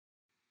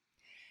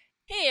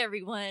Hey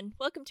everyone,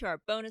 welcome to our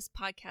bonus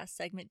podcast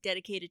segment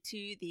dedicated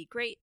to the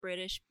Great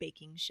British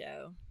Baking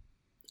Show.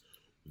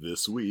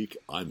 This week,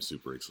 I'm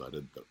super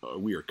excited that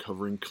we are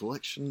covering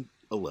Collection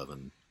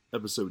 11,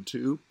 Episode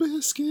 2,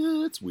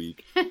 Biscuits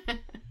Week.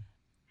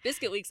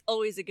 Biscuit Week's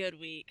always a good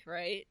week,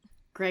 right?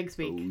 Greg's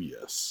week. Oh,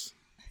 yes.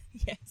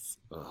 Yes.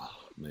 Oh,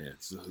 man,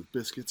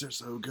 biscuits are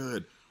so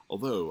good.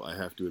 Although, I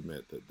have to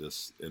admit that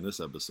in this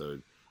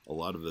episode, a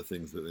lot of the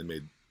things that they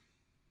made,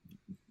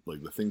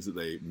 like the things that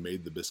they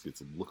made the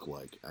biscuits look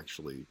like,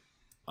 actually,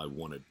 I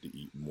wanted to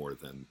eat more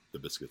than the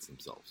biscuits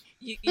themselves.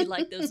 You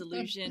like those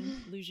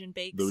illusion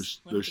bakes?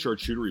 Those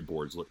charcuterie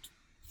boards looked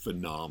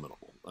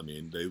phenomenal. I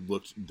mean, they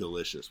looked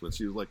delicious. When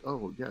she was like,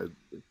 "Oh yeah,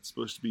 it's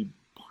supposed to be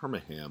Parma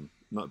ham,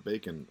 not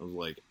bacon," I was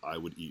like, "I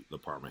would eat the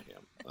Parma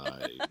ham."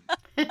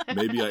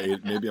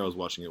 Maybe I was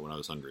watching it when I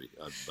was hungry,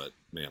 but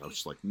man, I was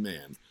just like,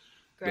 man,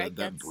 Greg,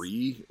 that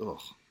brie. Ugh.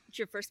 It's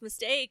your first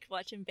mistake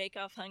watching Bake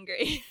Off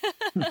hungry.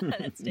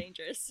 That's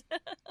dangerous.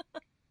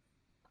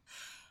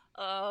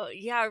 Oh,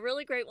 yeah, a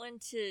really great one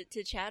to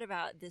chat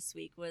about this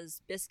week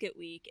was Biscuit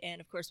Week. And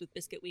of course, with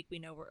Biscuit Week, we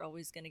know we're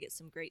always going to get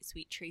some great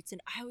sweet treats.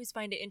 And I always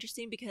find it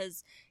interesting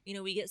because, you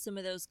know, we get some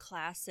of those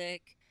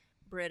classic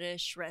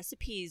British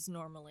recipes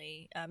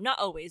normally. Not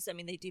always. I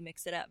mean, they do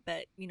mix it up.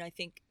 But, you know, I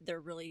think they're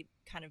really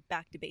kind of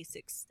back to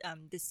basics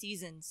this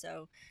season.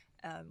 So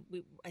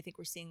I think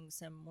we're seeing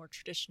some more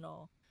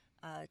traditional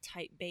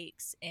type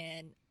bakes,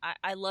 and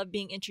I love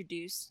being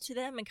introduced to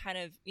them and kind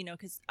of, you know,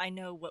 because I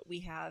know what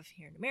we have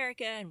here in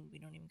America, and we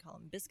don't even call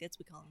them biscuits,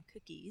 we call them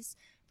cookies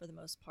for the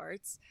most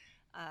parts.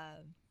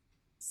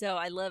 So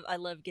I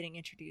love getting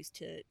introduced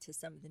to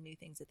some of the new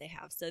things that they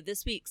have. So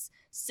this week's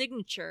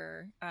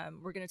signature,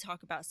 we're going to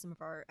talk about some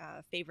of our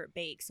favorite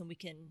bakes, and we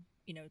can,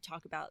 you know,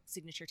 talk about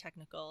signature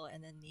technical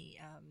and then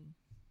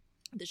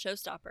the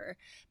showstopper.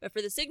 But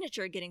for the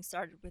signature, getting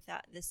started with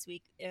that this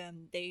week,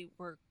 they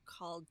were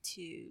called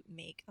to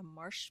make a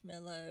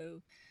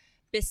marshmallow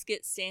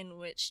biscuit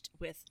sandwiched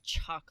with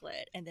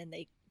chocolate, and then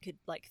they could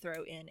like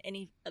throw in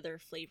any other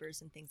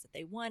flavors and things that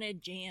they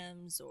wanted,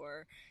 jams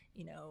or,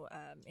 you know,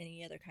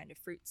 any other kind of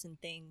fruits and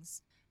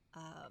things.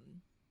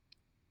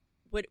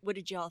 What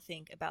did y'all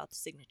think about the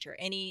signature?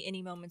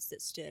 Any moments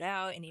that stood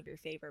out? Any of your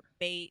favorite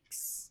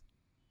bakes?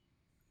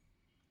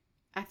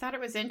 I thought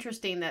it was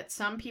interesting that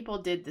some people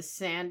did the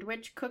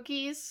sandwich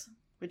cookies,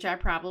 which I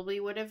probably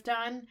would have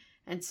done,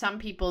 and some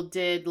people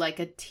did like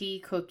a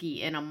tea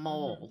cookie in a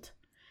mold,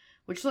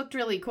 which looked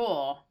really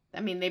cool.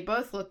 I mean, they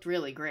both looked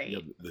really great. Yeah,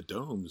 the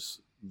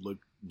domes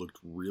looked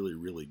really,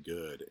 really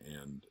good,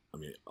 and I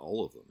mean,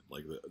 all of them.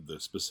 Like the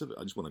specific,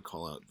 I just want to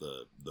call out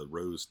the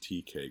rose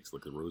tea cakes,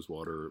 like the rose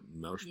water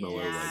marshmallow.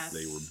 Yes.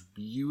 Like they were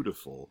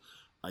beautiful.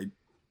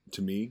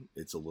 To me,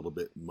 it's a little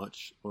bit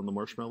much on the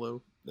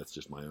marshmallow. That's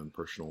just my own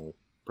personal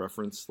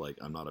preference. Like,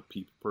 I'm not a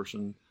peep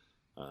person.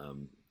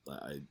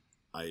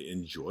 I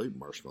enjoy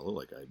marshmallow.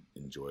 Like, I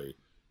enjoy,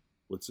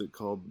 what's it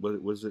called?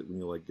 What was it when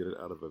you like get it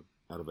out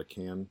of a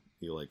can?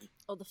 You like,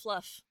 the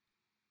fluff.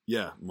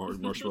 Yeah,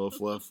 marshmallow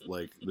fluff.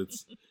 Like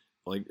that's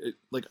like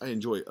I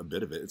enjoy a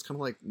bit of it. It's kind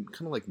of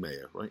like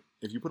mayo, right?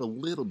 If you put a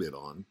little bit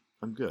on,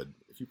 I'm good.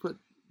 If you put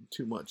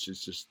too much,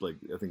 it's just like,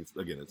 I think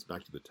it's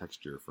back to the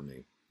texture for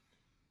me.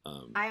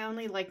 I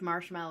only like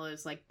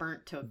marshmallows like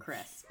burnt to a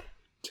crisp.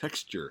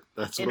 Texture.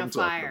 That's in what I'm a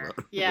fire. talking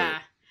about. Yeah.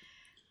 Right.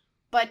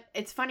 But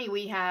it's funny,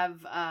 we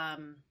have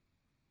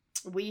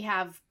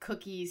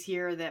cookies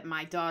here that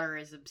my daughter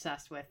is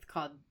obsessed with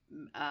called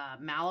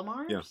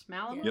Malamars. Yeah.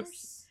 Malamars?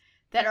 Yes.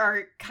 That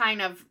are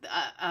kind of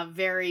a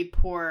very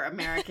poor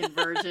American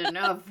version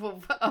of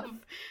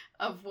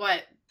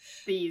what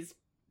these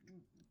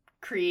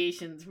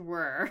creations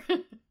were.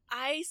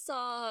 I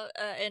saw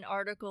an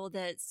article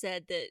that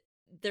said that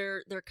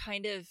they're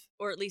kind of,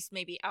 or at least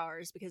maybe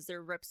ours, because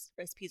their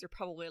recipes are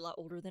probably a lot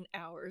older than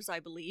ours, I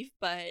believe.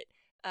 But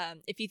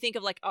if you think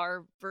of like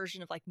our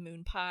version of like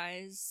moon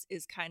pies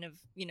is kind of,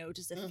 you know,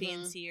 just a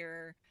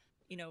fancier,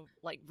 you know,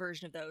 like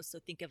version of those. So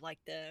think of like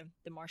the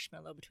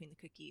marshmallow between the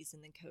cookies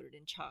and then coated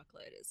in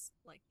chocolate is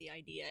like the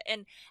idea.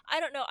 And I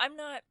don't know, I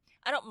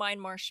don't mind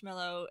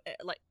marshmallow,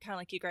 like kind of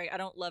like you, Greg. I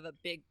don't love a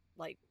big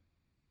like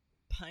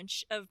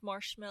punch of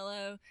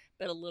marshmallow,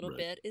 but a little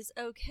bit is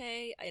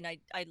okay. And I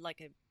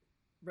like a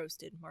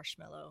roasted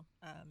marshmallow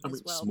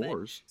as well.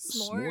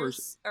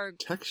 S'mores are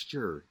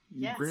texture.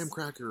 Yes. Graham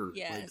cracker.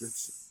 Yes. Like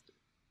it's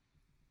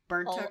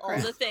burnt to a all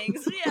crisp. the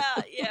things.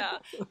 Yeah.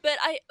 But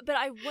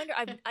I wonder.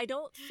 I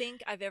don't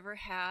think I've ever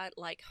had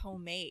like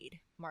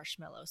homemade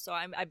marshmallow. So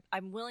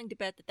I'm willing to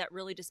bet that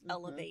really just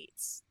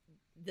elevates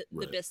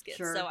the biscuit.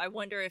 Sure. So I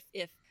wonder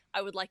if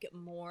I would like it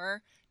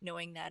more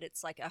knowing that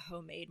it's like a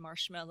homemade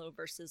marshmallow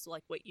versus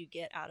like what you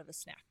get out of a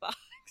snack box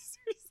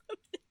or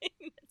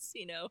something that's,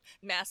 you know,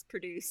 mass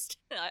produced.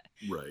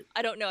 right.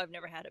 I don't know. I've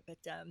never had it, but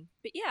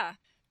yeah,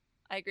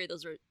 I agree.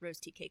 Those rose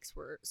tea cakes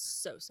were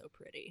so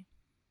pretty.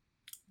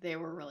 They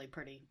were really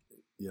pretty.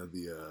 Yeah,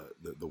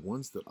 the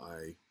ones that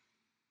I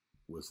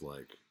was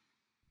like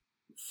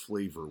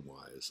flavor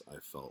wise, I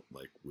felt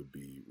like would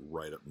be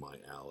right up my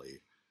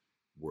alley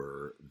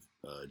were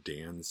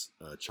Dan's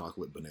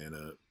chocolate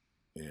banana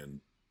and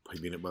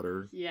peanut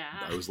butter. Yeah.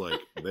 I was like,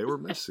 they were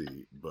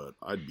messy, but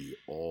I'd be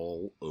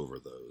all over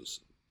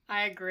those.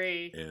 I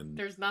agree. And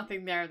there's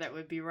nothing there that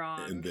would be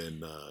wrong.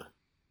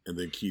 And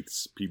then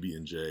Keith's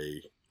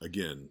PB&J,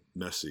 again,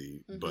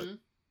 messy, but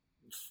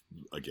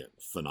again,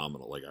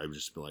 phenomenal. Like, I would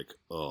just be like,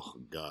 oh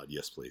God,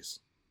 yes, please.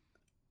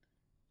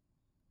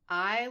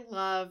 I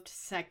loved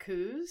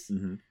Saku's.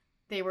 Mm-hmm.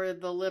 They were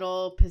the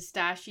little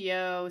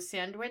pistachio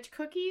sandwich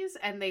cookies,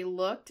 and they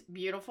looked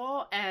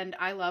beautiful, and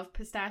I love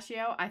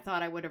pistachio. I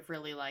thought I would have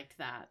really liked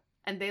that.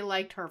 And they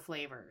liked her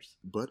flavors.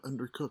 But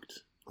undercooked.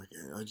 Like,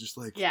 I just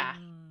like... Yeah.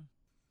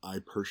 I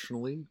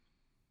personally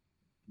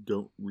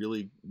don't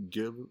really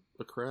give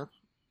a crap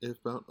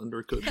about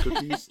undercooked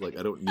cookies. Like,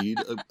 I don't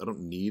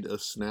need a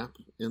snap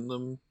in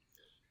them.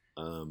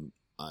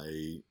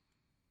 I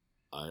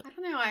don't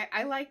know.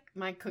 I like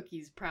my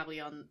cookies probably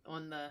on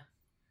the...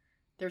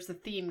 There's a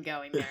theme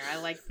going there. I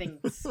like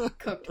things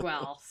cooked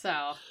well,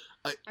 so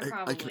I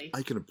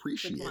can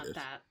appreciate would want it.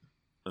 that.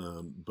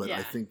 But yeah.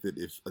 I think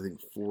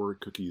for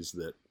cookies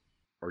that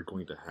are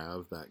going to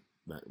have that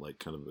like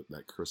kind of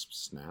that crisp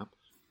snap,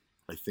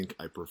 I think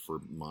I prefer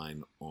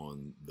mine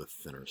on the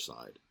thinner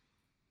side.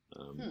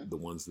 The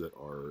ones that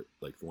are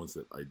like the ones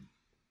that I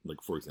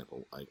like. For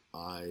example,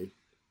 I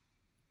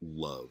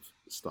love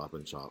Stop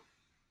and Shop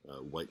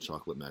white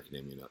chocolate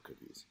macadamia nut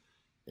cookies,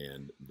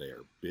 and they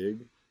are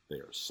big. They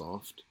are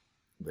soft.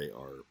 They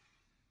are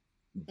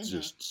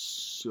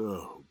just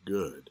so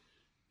good.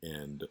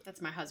 And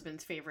that's my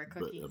husband's favorite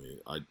cookie. But I mean,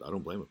 I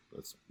don't blame them.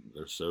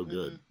 They're so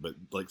good. But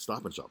like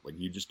Stop and Shop, like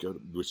you just go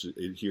to, which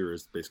here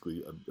is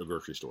basically a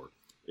grocery store.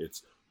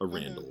 It's a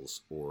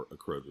Randall's or a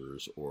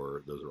Kroger's,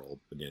 or those are all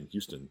again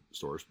Houston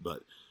stores.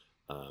 But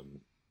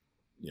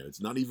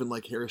it's not even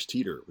like Harris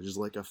Teeter, which is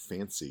like a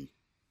fancy.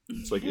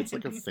 It's like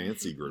a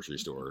fancy grocery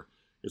store.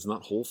 It's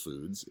not Whole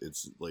Foods.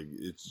 It's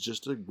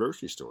just a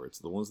grocery store. It's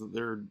the ones that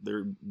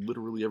they're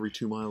literally every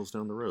 2 miles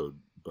down the road.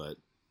 But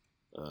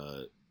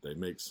they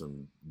make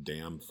some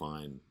damn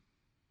fine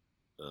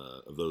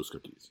of those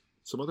cookies.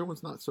 Some other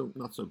ones not so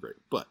great,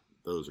 but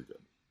those are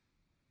good.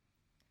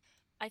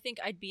 I think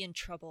I'd be in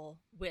trouble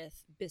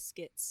with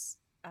biscuits,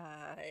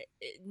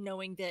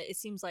 knowing that it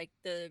seems like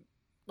they're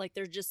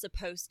just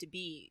supposed to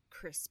be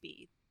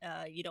crispy.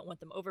 You don't want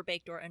them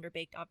overbaked or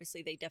underbaked.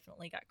 Obviously, they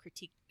definitely got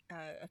critiqued.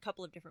 A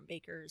couple of different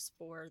bakers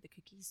for the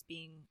cookies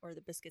or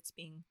the biscuits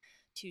being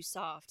too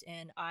soft.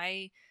 And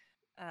I,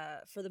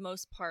 for the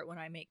most part, when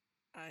I make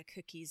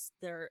cookies,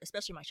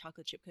 especially my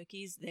chocolate chip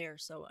cookies, they're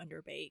so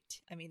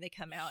underbaked. I mean, they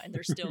come out and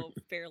they're still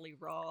fairly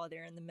raw.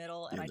 They're in the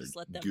middle, and I just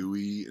let them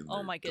gooey. And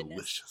oh my goodness,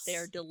 delicious.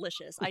 They're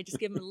delicious. I just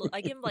give them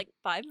I give them like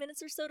 5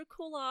 minutes or so to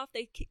cool off.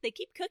 They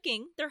keep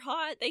cooking. They're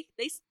hot.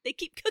 They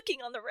keep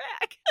cooking on the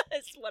rack.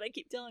 That's what I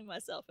keep telling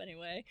myself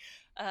anyway.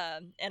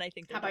 And I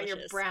think they're How about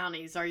delicious. Your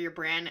brownies? Are your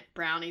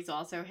brownies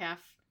also half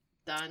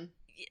done?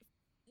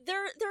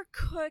 They're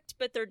cooked,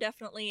 but they're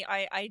definitely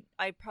I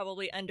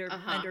probably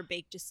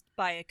underbake just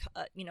by a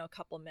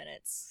couple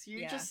minutes. So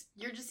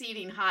you're just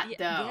eating hot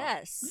dough.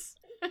 Yes.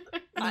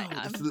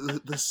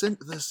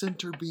 The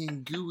center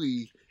being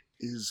gooey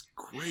is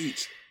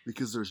great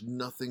because there's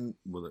nothing.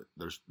 Well,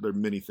 there are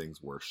many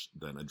things worse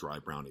than a dry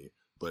brownie,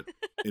 but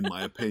in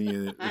my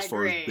opinion, as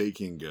far as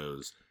baking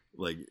goes,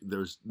 like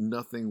there's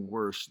nothing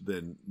worse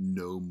than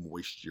no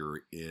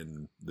moisture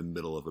in the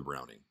middle of a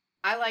brownie.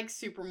 I like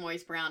super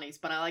moist brownies,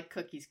 but I like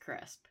cookies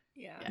crisp.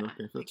 Yeah.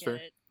 Okay, that's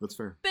fair. That's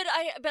fair. But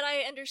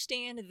I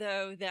understand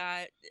though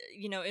that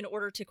in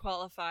order to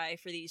qualify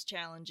for these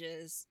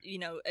challenges,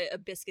 a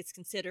biscuit's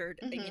considered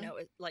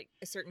like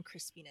a certain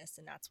crispiness,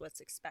 and that's what's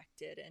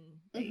expected. And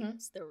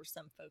there were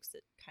some folks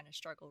that kind of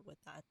struggled with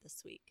that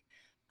this week.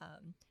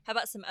 How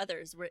about some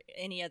others? Were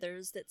any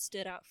others that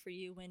stood out for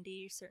you,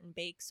 Wendy? Certain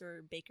bakes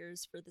or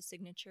bakers for the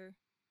signature?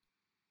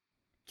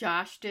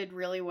 Josh did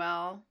really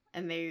well,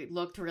 and they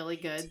looked really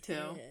good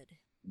too.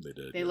 They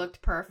did. They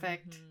looked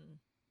perfect.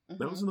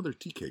 That was another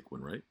tea cake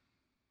one, right?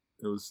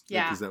 It was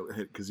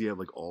because he had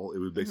like it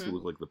would basically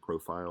look like the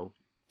profile,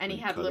 and he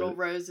had little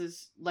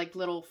roses, like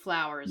little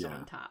flowers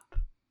on top,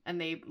 and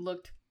they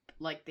looked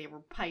like they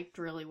were piped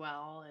really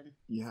well. And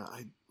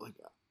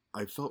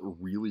I felt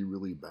really,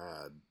 really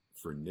bad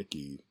for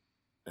Nikki.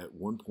 At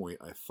one point,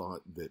 I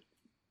thought that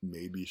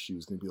maybe she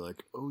was going to be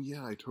like, "Oh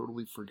yeah, I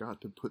totally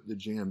forgot to put the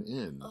jam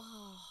in."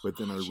 But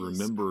then I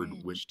remembered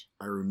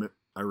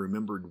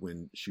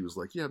when she was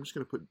like, "Yeah, I'm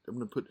going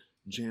to put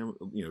jam,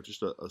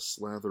 just a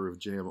slather of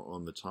jam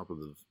on the top of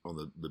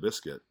the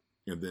biscuit,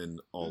 and then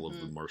all of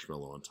the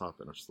marshmallow on top."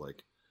 And I was just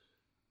like,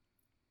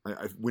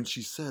 when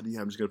she said,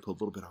 "Yeah, I'm just going to put a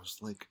little bit," I was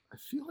like, I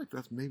feel like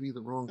that's maybe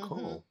the wrong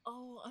call.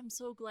 Oh, I'm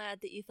so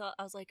glad that you thought.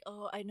 I was like,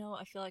 oh, I know.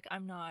 I feel like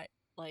I'm not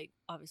like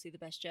obviously the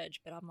best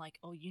judge, but I'm like,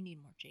 oh, you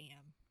need more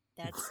jam.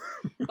 That's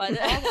Paul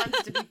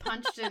wants to be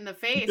punched in the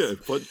face. Yeah,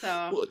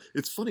 well,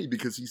 it's funny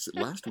because he said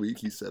last week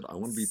he said I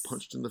want to be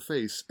punched in the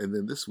face, and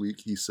then this week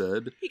he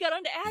said he got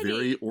onto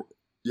Abby.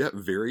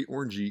 Very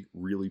orangey,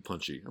 really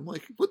punchy. I'm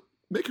like, what?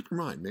 Make up your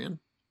mind, man.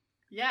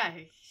 Yeah,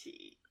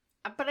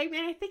 But I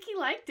mean, I think he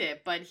liked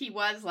it, but he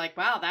was like,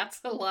 wow, that's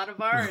a lot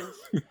of orange.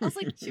 I was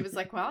like, She was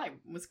like, well, I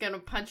was going to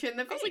punch you in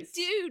the I face. was like,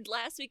 dude,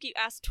 last week you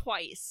asked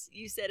twice.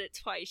 You said it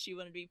twice. You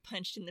wanted to be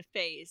punched in the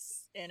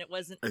face, and it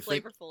wasn't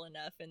flavorful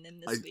enough. And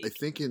then this week,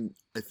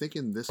 I think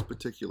in this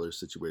particular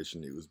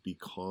situation, it was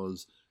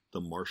because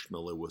the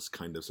marshmallow was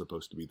kind of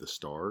supposed to be the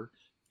star,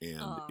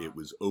 and it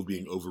was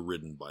being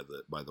overridden by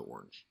the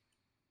orange.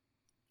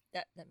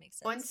 That makes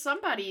sense. On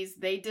somebody's,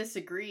 they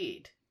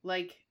disagreed.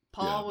 Like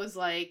Paul was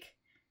like,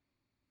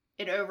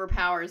 it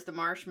overpowers the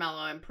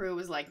marshmallow, and Prue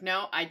was like,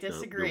 no, I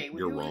disagree. No,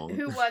 you're wrong.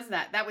 Who was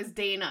that? That was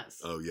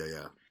Dana's. Oh,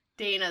 yeah.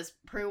 Dana's.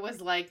 Prue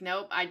was like,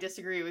 nope, I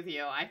disagree with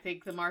you. I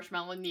think the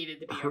marshmallow needed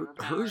to be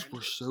overpowered. Hers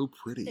were so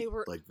pretty. They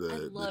were, like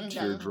the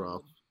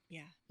teardrop.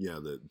 Yeah. Yeah,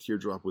 the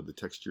teardrop with the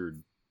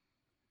textured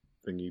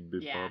thingy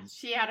bit bobs.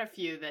 She had a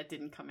few that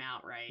didn't come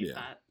out right. Yeah.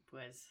 That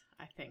was,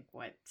 I think,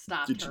 what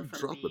stopped Did her you from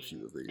drop being a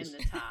few of these? in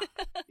the top.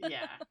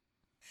 Yeah.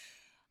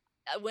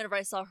 Whenever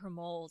I saw her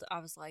mold, I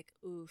was like,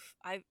 oof,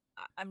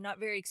 I'm not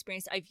very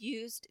experienced. I've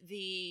used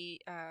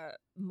the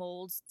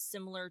molds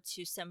similar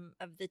to some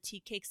of the tea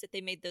cakes that they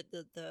made,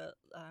 the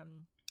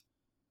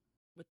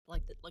with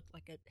like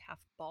a half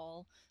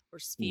ball or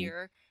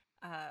sphere.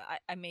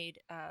 I made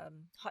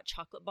hot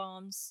chocolate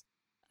bombs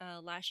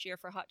last year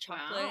for hot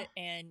chocolate,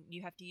 and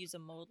you have to use a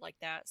mold like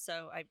that.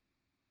 So I,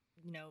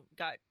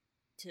 got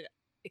to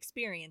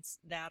experience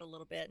that a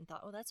little bit and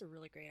thought, oh, that's a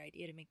really great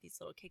idea to make these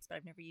little cakes, but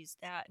I've never used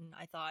that. And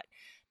I thought,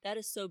 that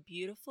is so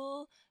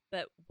beautiful,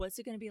 but what's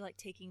it going to be like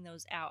taking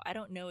those out? I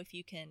don't know if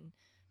you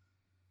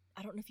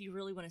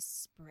really want to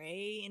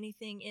spray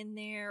anything in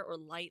there or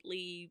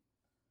lightly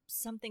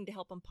something to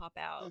them them pop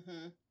out.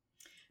 Mm-hmm.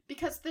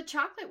 Because the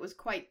chocolate was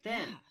quite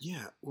thin.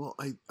 Yeah, well,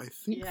 I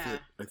think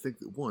that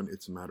one,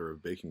 it's a matter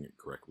of baking it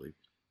correctly,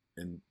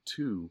 and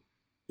two,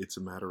 it's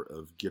a matter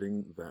of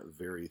getting that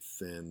very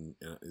thin,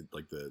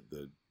 like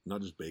the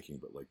not just baking,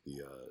 but like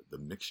the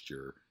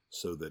mixture,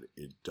 so that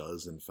it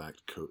does in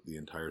fact coat the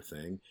entire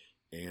thing,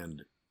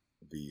 and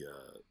the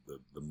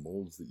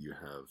molds that you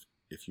have,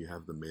 if you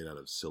have them made out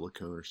of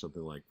silicone or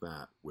something like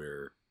that,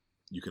 where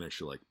you can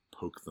actually like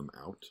poke them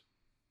out,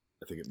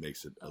 I think it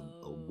makes it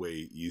a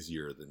way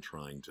easier than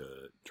trying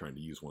to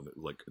use one that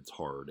like it's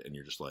hard and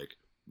you're just like,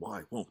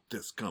 why won't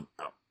this come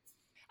out?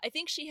 I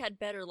think she had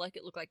better luck,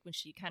 it looked like, when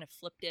she kind of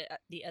flipped it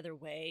the other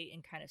way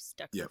and kind of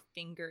stuck her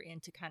finger in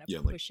to kind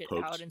of push it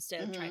out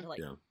instead of trying to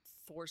like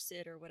force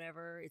it or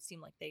whatever. It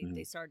seemed like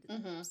they started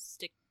to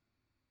stick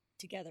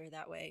together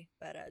that way,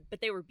 but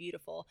they were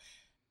beautiful,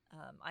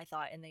 I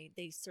thought, and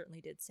they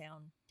certainly did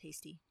sound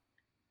tasty.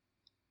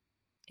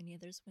 Any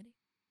others, Wendy?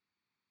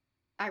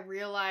 I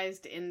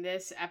realized in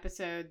this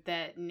episode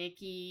that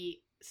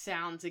Nikki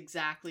sounds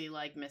exactly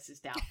like Mrs.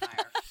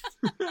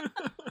 Doubtfire.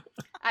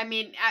 I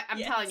mean, I'm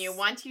telling you,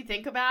 once you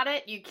think about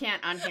it, you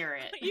can't unhear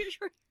it.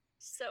 You're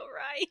so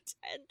right.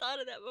 I hadn't thought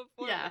of that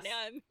before, but now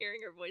I'm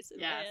hearing her voice in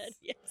my head.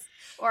 Yes.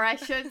 Or I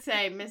should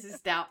say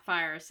Mrs.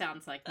 Doubtfire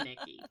sounds like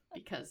Nikki,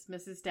 because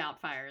Mrs.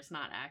 Doubtfire is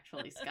not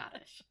actually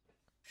Scottish.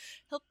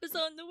 Help is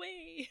on the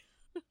way.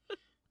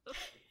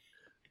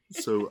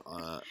 So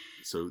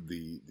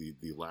the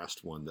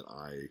last one that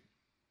I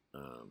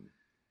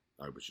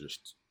was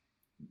just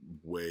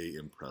way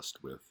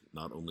impressed with,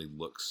 not only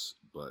looks,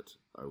 but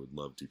I would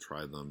love to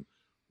try them,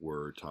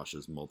 were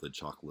Tasha's malted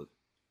chocolate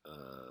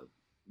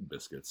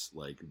biscuits.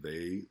 Like,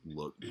 they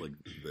looked like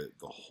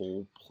the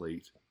whole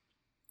plate,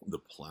 the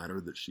platter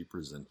that she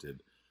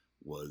presented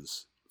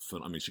was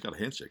fun. I mean, she got a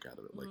handshake out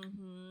of it. Like,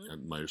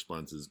 and my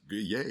response is,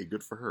 yay,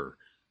 good for her.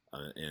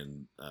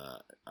 And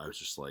I was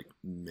just like,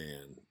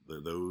 man,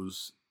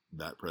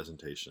 that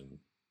presentation,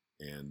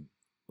 and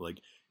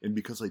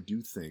because I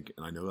do think,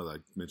 and I know that I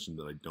mentioned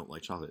that I don't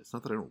like chocolate. It's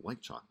not that I don't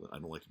like chocolate. I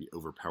don't like to be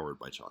overpowered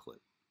by chocolate.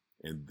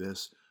 And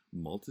this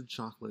malted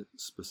chocolate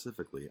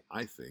specifically,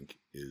 I think,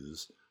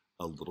 is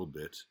a little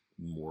bit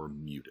more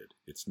muted.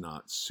 It's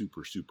not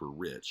super, super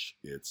rich.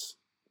 It's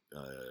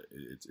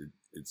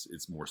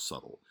more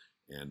subtle.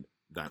 And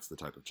that's the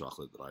type of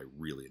chocolate that I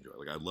really enjoy.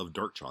 Like, I love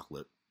dark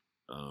chocolate.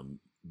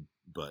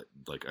 But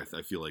like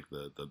I feel like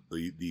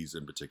these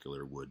in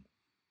particular would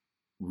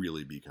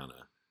really be kind of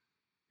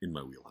in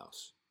my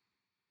wheelhouse.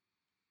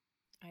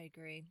 I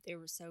agree. They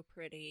were so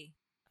pretty.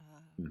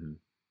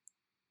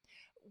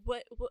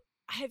 What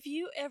have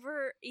you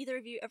ever, either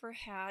of you ever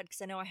had?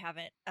 Because I know I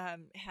haven't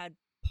had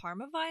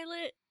Parma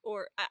Violet,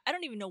 or I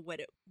don't even know what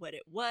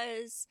it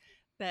was.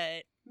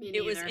 But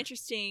it was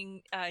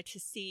interesting to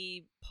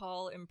see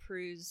Paul and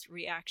Prue's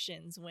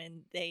reactions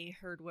when they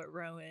heard what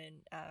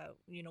Rowan,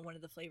 one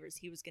of the flavors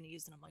he was going to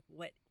use. And I'm like,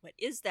 what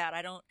is that?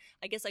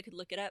 I guess I could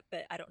look it up,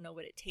 but I don't know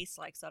what it tastes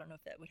like. So I don't know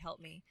if that would help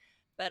me.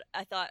 But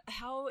I thought,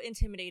 how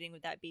intimidating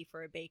would that be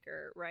for a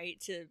baker, right?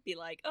 To be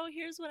like, oh,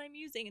 here's what I'm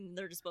using. And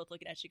they're just both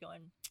looking at you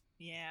going,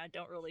 yeah, I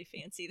don't really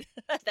fancy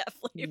that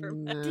flavor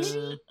much.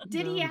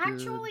 Did he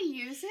actually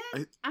use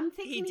it? I'm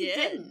thinking he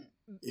didn't.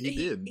 He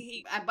did.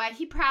 But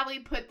he probably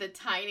put the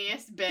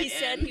tiniest bit in. He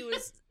said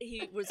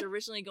he was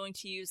originally going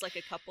to use like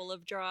a couple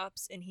of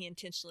drops, and he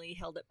intentionally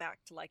held it back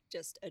to like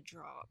just a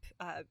drop.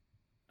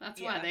 That's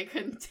why they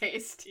couldn't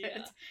taste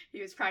it.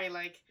 He was probably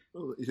like,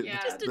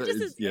 just a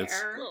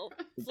little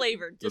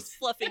flavor, just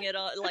fluffing it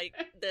on, like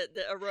the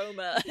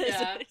aroma.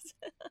 Yeah.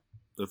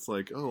 That's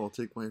like, oh, I'll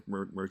take my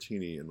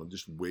martini and I'll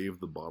just wave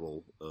the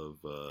bottle of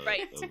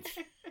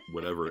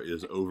whatever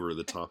is over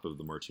the top of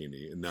the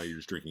martini, and now you're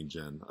just drinking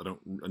gin.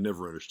 I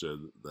never understood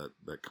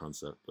that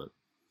concept, but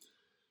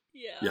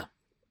yeah.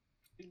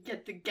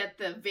 Get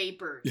the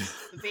vapors.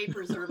 The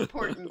vapors are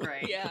important,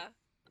 right? Yeah.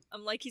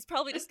 I'm like, he's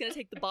probably just gonna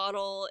take the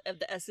bottle of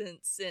the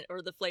essence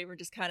or the flavor and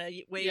just kind of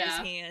wave his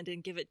hand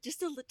and give it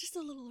just a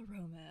little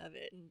aroma of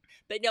it.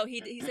 But no,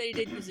 he said he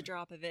did use a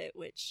drop of it,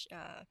 which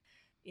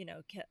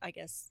I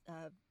guess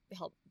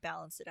help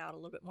balance it out a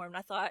little bit more. And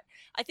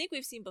I think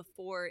we've seen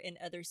before in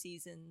other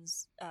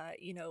seasons,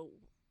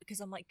 because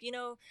I'm like,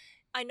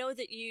 I know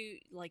that you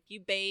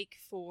bake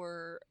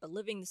for a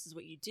living. This is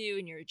what you do,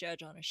 and you're a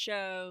judge on a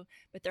show.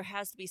 But there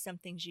has to be some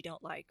things you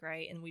don't like,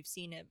 right? And we've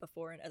seen it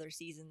before in other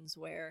seasons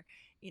where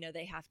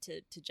they have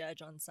to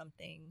judge on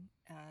something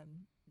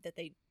that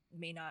they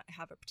may not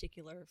have a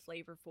particular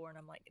flavor for. And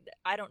I'm like,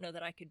 I don't know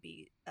that I could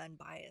be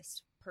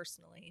unbiased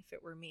personally if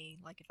it were me.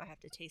 Like if I have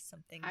to taste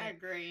something, I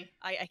agree.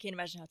 I can't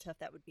imagine how tough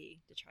that would be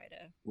to try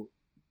to. Well,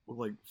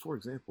 like for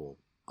example,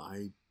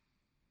 I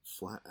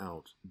flat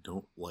out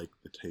don't like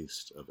the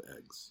taste of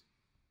eggs,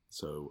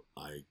 so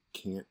I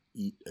can't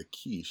eat a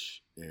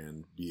quiche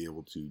and be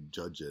able to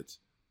judge it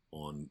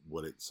on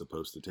what it's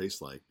supposed to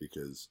taste like,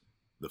 because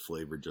the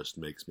flavor just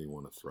makes me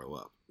want to throw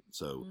up.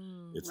 So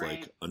it's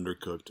like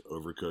undercooked,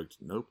 overcooked.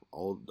 Nope.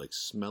 All like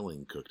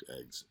smelling cooked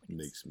eggs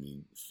makes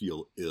me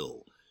feel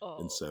ill. Oh,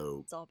 and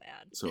so it's all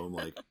bad. So I'm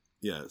like,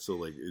 yeah. So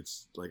like,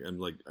 it's like, I'm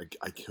like,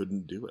 I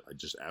couldn't do it. I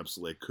just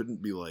absolutely, I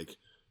couldn't be like,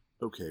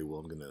 okay, well,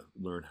 I'm going to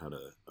learn how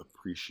to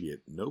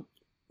appreciate. Nope.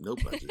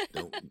 I just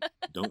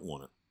don't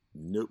want it.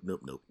 Nope.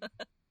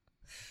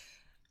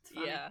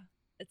 Yeah.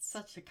 It's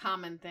such a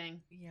common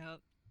thing. Yeah.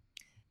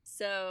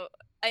 So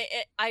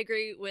I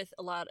agree with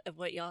a lot of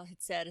what y'all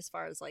had said as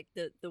far as like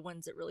the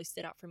ones that really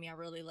stood out for me. I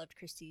really loved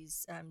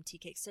Christy's tea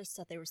cakes. I just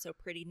thought they were so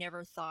pretty.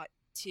 Never thought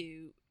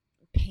to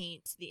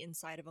paint the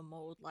inside of a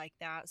mold like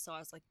that. So I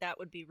was like, that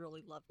would be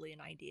really lovely, an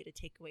idea to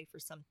take away for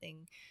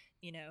something,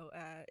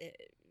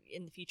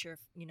 in the future,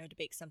 to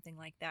bake something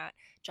like that.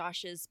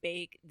 Josh's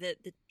bake, the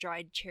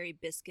dried cherry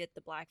biscuit,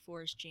 the black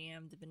forest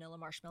jam, the vanilla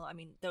marshmallow. I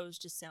mean, those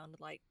just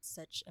sounded like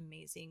such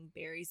amazing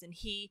berries. And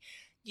he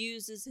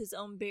uses his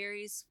own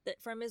berries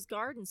from his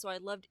garden. So I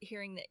loved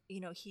hearing that,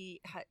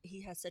 he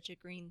has such a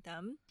green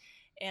thumb.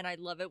 And I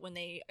love it when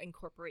they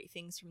incorporate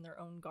things from their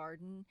own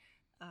garden.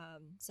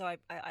 So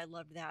I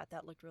loved that.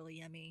 That looked really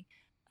yummy.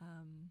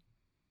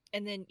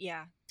 And then,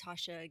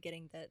 Tasha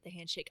getting the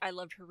handshake. I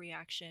loved her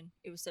reaction.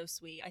 It was so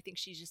sweet. I think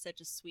she's just such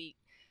a sweet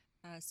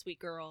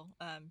girl.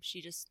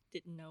 She just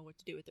didn't know what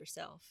to do with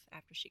herself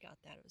after she got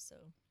that. It was so.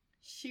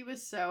 She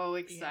was so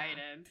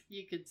excited. Yeah.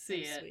 You could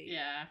see it. Sweet.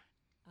 Yeah.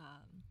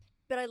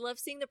 But I love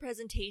seeing the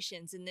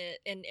presentations and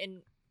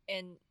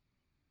and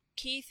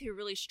Keith, who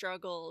really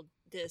struggled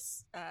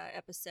this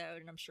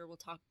episode, and I'm sure we'll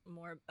talk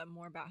more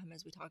about him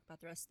as we talk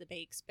about the rest of the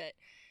bakes. But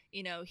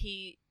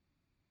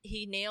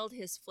he nailed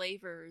his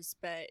flavors,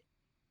 but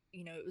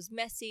it was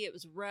messy, it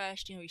was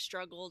rushed. He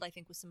struggled, I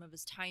think, with some of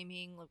his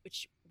timing,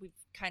 which we've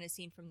kind of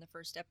seen from the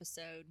first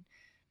episode.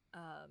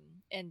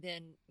 And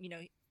then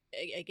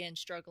again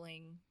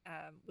struggling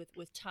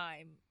with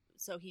time.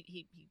 So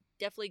he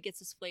definitely gets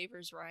his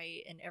flavors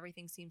right, and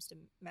everything seems to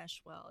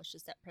mesh well. It's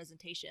just that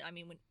presentation. I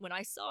mean, when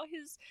I saw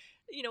his,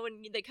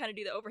 when they kind of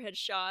do the overhead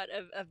shot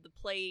of the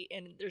plate,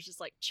 and there's just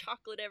like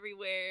chocolate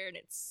everywhere, and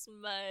it's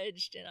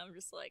smudged, and I'm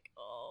just like,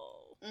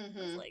 oh, I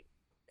was like,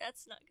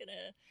 that's not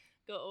gonna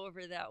go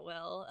over that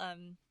well.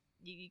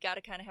 You got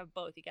to kind of have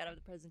both. You got to have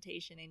the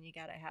presentation, and you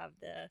got to have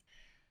the,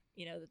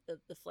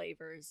 the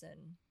flavors,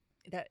 and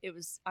that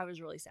I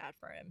was really sad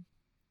for him.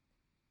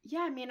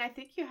 Yeah, I mean, I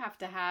think you have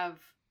to have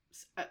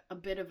a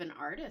bit of an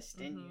artist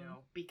in you,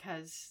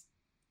 because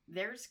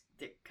they're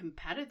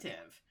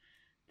competitive.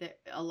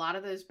 A lot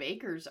of those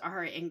bakers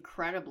are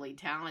incredibly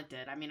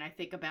talented. I mean, I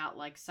think about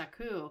like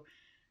Saku,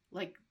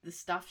 like the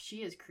stuff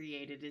she has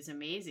created is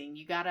amazing.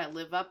 You got to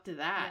live up to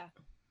that.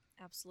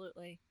 Yeah,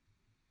 absolutely.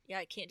 Yeah,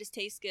 it can't just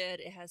taste good.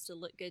 It has to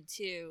look good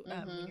too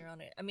when you're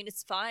on it. I mean,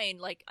 it's fine.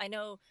 Like, I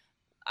know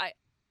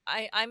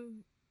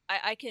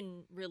I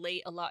can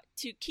relate a lot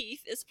to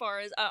Keith as far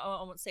as, I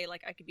won't say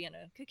like I could be on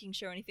a cooking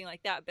show or anything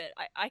like that, but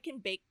I can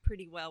bake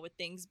pretty well with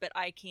things, but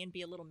I can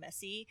be a little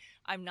messy.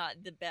 I'm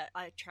not the best.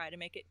 I try to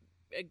make it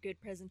a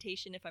good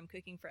presentation if I'm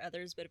cooking for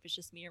others, but if it's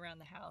just me around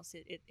the house,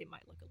 it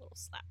might look a little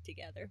slapped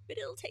together, but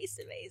it'll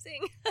taste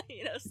amazing.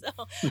 So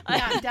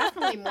yeah, I'm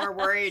definitely more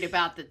worried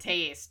about the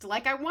taste.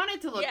 Like, I want it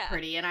to look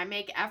pretty, and I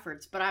make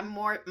efforts, but I'm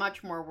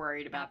much more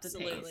worried about the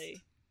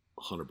taste.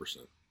 100%.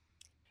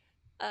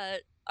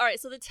 All right,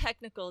 so the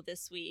technical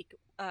this week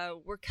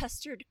were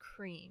custard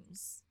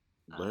creams.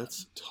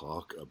 Let's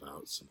talk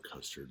about some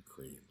custard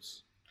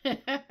creams.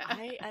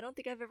 I don't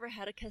think I've ever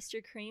had a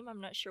custard cream.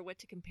 I'm not sure what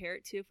to compare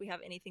it to, if we have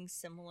anything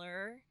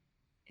similar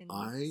in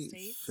the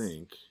States. I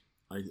think,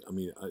 I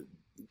mean,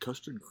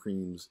 custard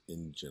creams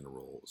in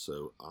general.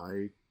 So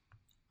I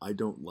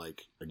don't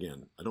like,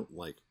 again, I don't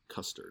like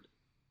custard.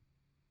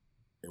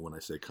 And when I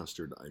say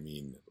custard, I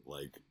mean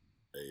like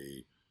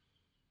a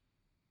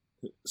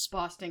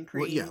Boston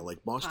cream. Well, yeah,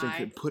 like Boston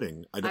pie.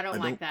 pudding. I don't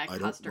like that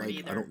custard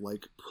either. I don't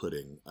like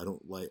pudding. I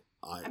don't like.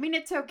 I mean,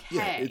 it's okay.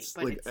 Yeah, it's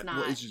but like it's not.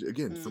 well, it's just,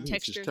 again for me,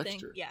 texture it's just thing.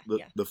 texture. Yeah,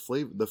 The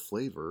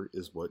flavor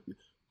is what.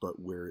 But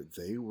where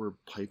they were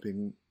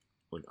piping,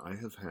 like I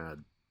have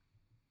had,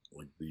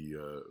 like the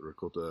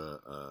ricotta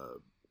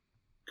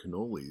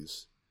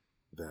cannolis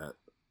that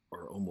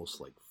are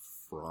almost like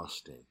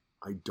frosting.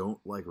 I don't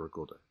like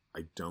ricotta.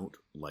 I don't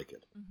like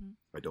it. Mm-hmm.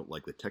 I don't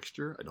like the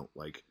texture. I don't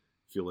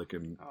feel like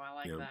I'm I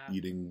like that.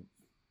 eating.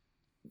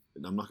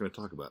 And I'm not going to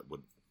talk about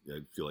what I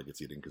feel like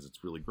it's eating because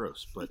it's really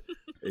gross. But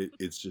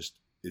it's just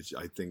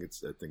I think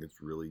it's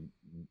really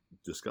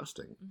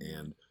disgusting.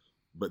 Mm-hmm.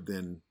 But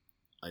then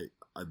I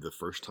the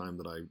first time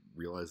that I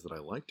realized that I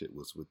liked it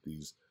was with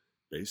these.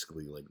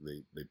 Basically, like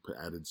they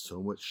added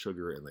so much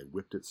sugar and they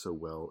whipped it so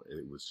well.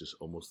 It was just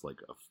almost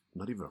like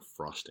not even a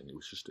frosting. It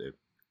was just it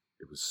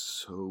was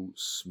so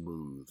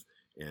smooth,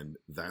 and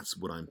that's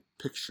what I'm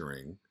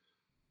picturing.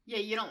 Yeah,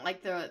 you don't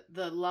like the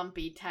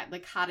lumpy the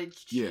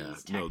cottage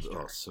cheese texture. No,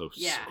 so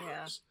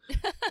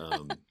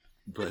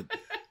but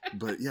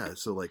yeah,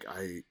 so like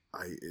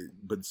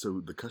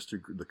so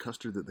the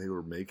custard that they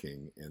were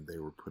making and they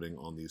were putting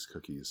on these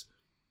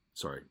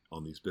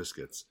on these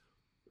biscuits,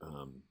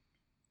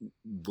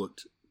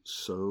 looked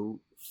so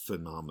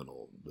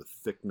phenomenal. The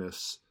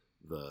thickness,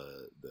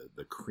 the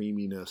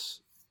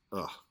creaminess.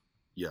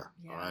 Yeah,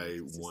 I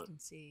want.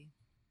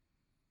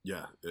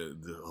 Yeah,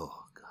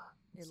 oh god.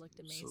 It looked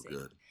amazing. So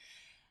good.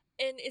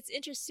 And it's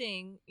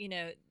interesting,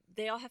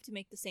 they all have to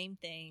make the same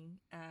thing.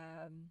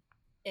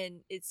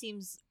 And it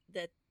seems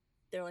that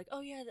they're like,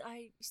 oh yeah,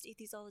 I used to eat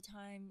these all the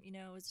time,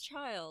 as a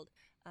child.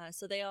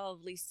 So they all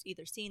at least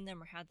either seen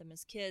them or had them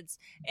as kids.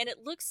 And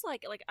it looks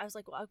like I was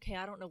like, well, okay,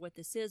 I don't know what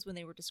this is when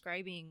they were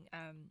describing,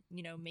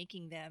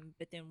 making them.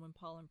 But then when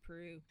Paul and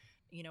Prue,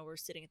 were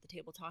sitting at the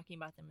table talking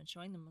about them and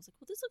showing them, I was like,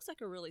 well, this looks like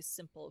a really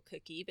simple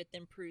cookie. But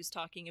then Prue's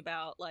talking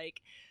about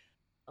like,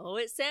 oh,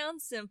 it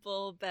sounds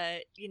simple,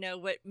 but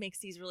what makes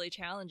these really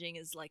challenging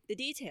is like the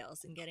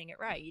details and getting it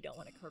right. You don't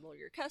want to curdle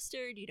your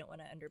custard, you don't want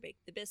to underbake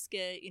the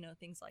biscuit,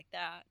 things like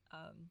that.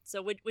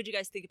 So what you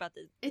guys think about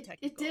the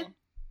technical?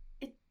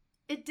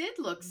 It did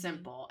look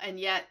simple, and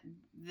yet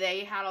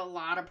they had a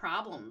lot of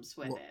problems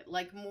with it,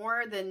 like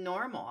more than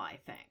normal, I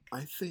think.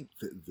 I think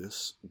that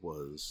this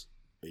was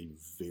a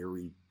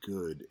very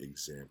good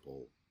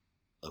example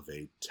of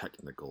a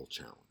technical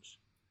challenge.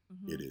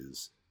 Mm-hmm.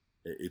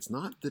 It's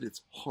not that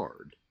it's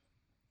hard,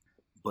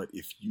 but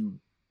if you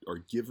are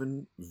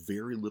given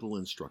very little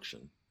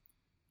instruction,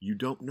 you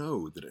don't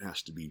know that it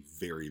has to be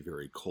very,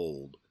 very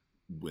cold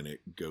when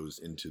it goes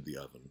into the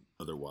oven.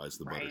 Otherwise,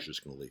 the butter's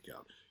just going to leak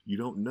out. You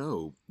don't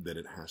know that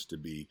it has to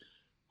be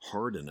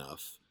hard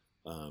enough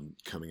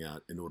coming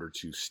out in order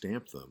to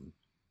stamp them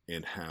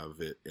and have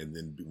it. And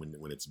then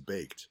when it's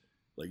baked,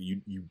 like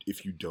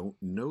if you don't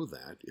know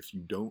that, if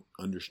you don't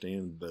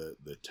understand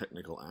the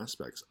technical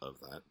aspects of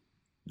that,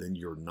 then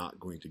you're not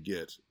going to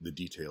get the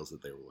details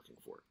that they were looking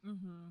for.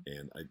 Mm-hmm.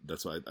 And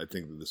that's why I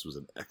think that this was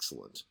an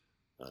excellent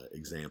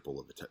example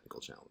of a technical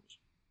challenge.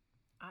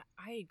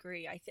 I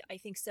agree. I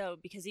think so,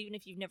 because even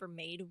if you've never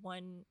made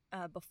one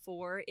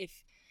before,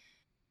 if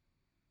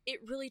it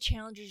really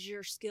challenges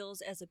your skills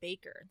as a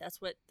baker.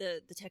 That's what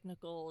the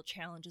technical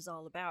challenge is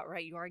all about,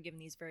 right? You are given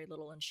these very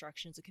little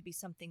instructions. It could be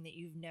something that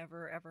you've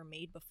never ever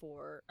made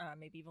before.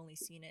 Maybe you've only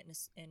seen it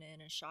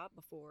in a shop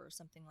before or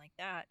something like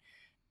that.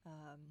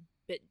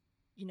 But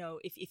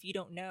if you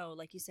don't know,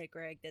 like you said,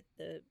 Greg, that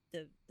the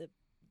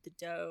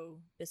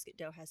biscuit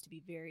dough has to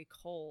be very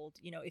cold.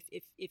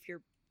 If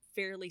you're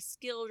fairly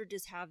skilled or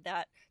just have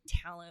that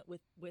talent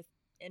with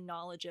and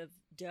knowledge of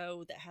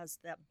dough that has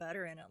that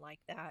butter in it like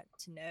that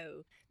to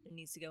know that it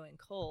needs to go in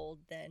cold,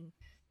 then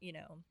it's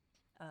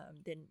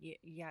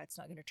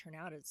not going to turn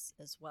out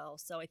as well.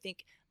 So I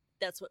think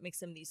that's what makes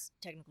some of these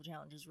technical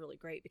challenges really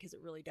great, because it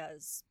really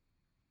does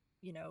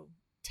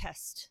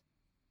test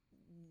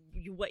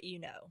what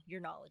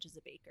your knowledge as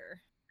a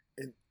baker.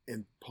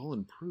 And Paul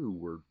and Prue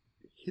were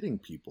hitting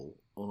people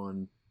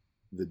on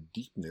the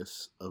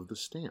deepness of the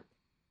stamp.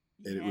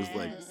 And it was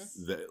like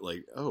that,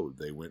 like, oh,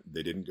 they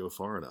didn't go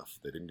far enough.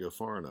 They didn't go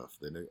far enough.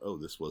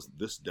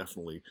 This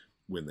definitely,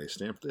 when they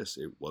stamped this,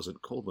 it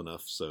wasn't cold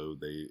enough, so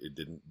it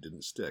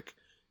didn't stick.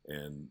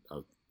 And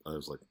I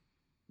was like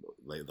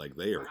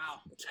they are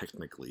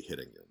technically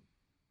hitting them.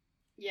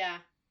 Yeah.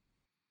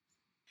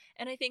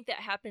 And I think that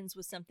happens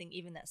with something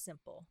even that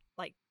simple,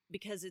 like,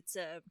 because it's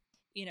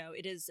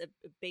it is a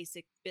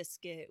basic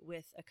biscuit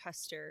with a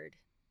custard.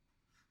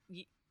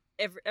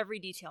 Every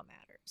detail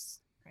matters,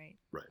 right?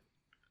 Right.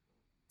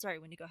 Sorry,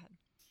 Wendy, go ahead.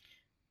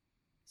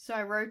 So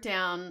I wrote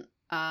down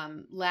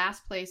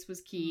last place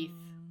was Keith,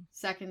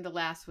 second to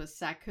last was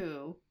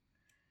Saku,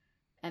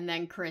 and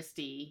then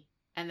Christy,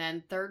 and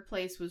then third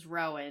place was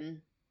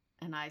Rowan,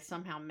 and I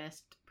somehow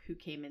missed who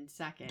came in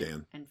second.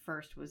 Dan. And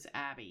first was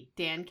Abby.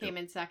 Dan came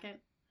in second?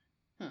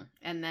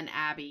 And then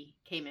Abby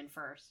came in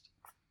first.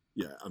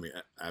 Yeah, I mean,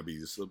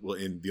 Abby's, well,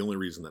 and the only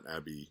reason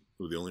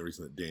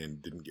that Dan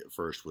didn't get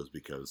first was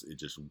because it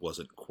just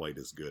wasn't quite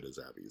as good as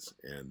Abby's.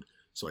 And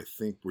so I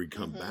think we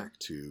come back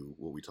to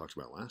what we talked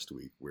about last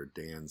week, where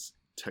Dan's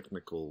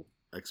technical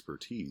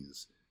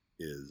expertise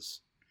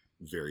is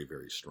very,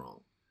 very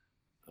strong.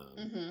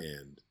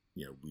 And,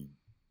 you know,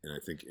 and I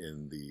think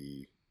in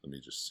the, let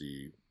me just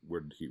see,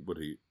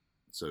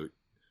 so,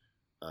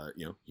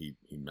 you know, he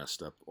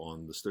messed up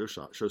on the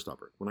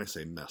showstopper. When I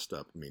say messed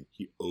up, I mean,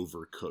 he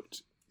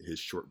overcooked his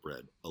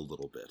shortbread a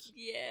little bit.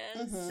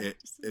 Yes.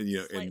 And you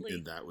know,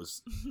 and that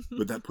was,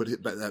 but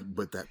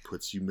that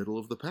puts you middle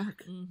of the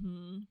pack.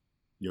 You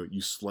know,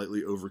 you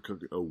slightly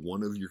overcooked.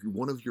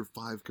 One of your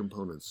 5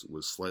 components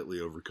was slightly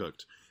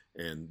overcooked,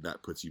 and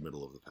that puts you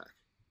middle of the pack,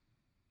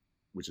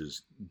 which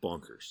is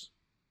bonkers.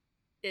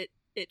 It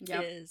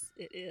is,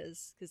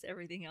 because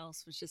everything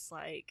else was just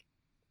like,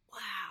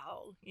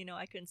 wow, you know,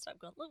 I couldn't stop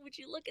going, would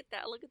you look at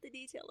that? Look at the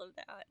detail of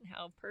that and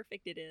how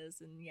perfect it is.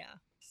 And yeah,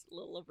 just a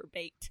little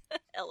overbaked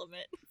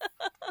element.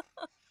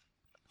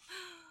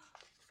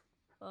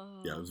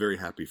 Yeah, I was very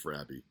happy for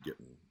Abby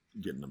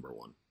getting number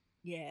 1.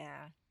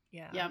 Yeah.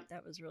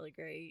 That was really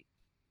great.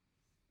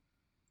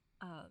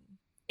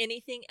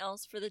 Anything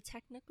else for the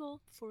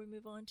technical before we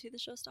move on to the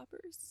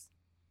showstoppers?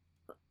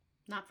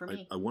 Not for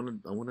me. I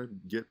want to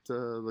get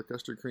the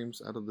custard creams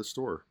out of the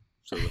store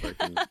so that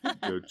I can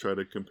go try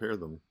to compare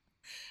them.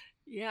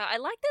 Yeah, I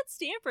like that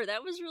stamper.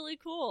 That was really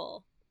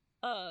cool.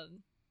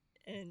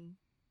 And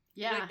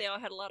yeah, like they all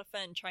had a lot of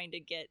fun trying to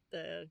get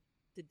the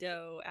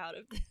dough out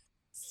of the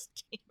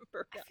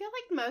stamper. I feel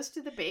like most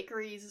of the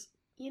bakeries,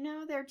 you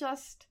know, they're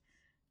just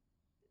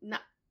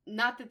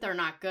not that they're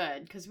not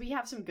good, because we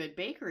have some good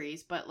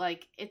bakeries, but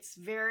like it's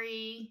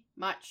very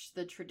much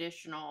the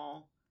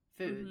traditional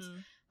foods.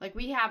 Like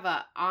we have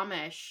a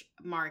Amish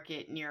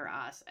market near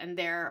us, and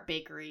their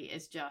bakery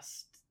is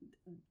just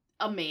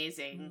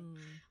amazing.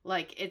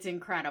 Like it's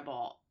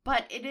incredible.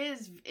 But it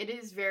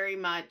is very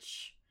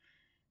much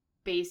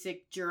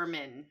basic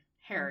German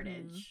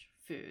heritage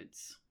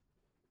foods.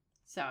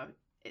 So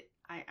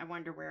I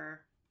wonder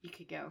where you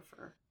could go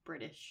for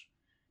British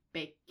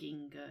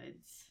baking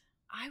goods.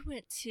 I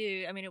went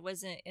to, I mean, it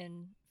wasn't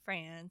in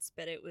France,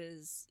 but it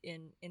was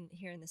in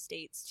here in the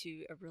States,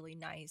 to a really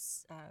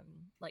nice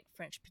like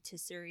French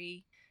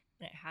patisserie,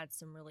 and it had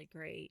some really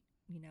great,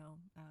 you know,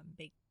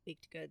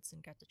 baked goods,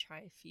 and got to try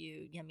a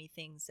few yummy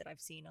things that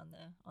I've seen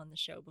on the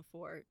show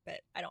before.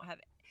 But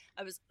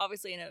I was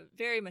obviously in a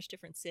very much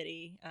different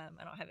city.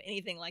 I don't have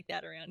anything like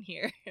that around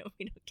here.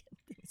 We don't get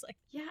things like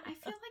that. Yeah, I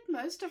feel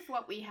like most of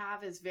what we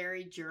have is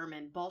very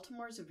German.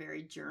 Baltimore's a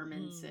very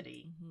German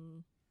city.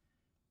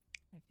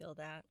 I feel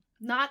that.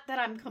 Not that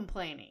I'm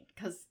complaining,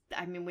 because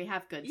I mean we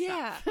have good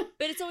stuff. Yeah,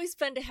 but it's always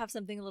fun to have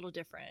something a little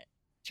different.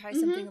 Try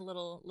something a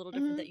little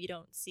different that you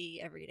don't see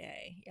every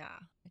day. Yeah,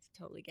 I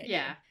totally get you.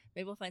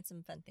 Maybe we'll find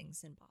some fun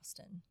things in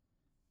Boston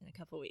in a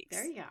couple weeks.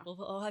 There you go.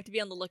 We'll have to be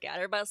on the lookout.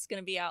 Everybody's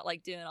going to be out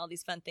like doing all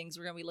these fun things.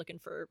 We're going to be looking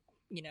for,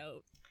 you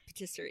know,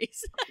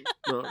 patisseries.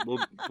 Well,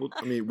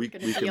 I mean, we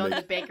can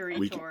the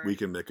bakery tour. We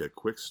can make a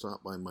quick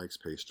stop by Mike's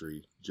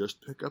Pastry.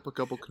 Just pick up a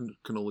couple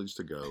cannolis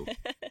to go,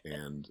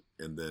 and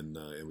then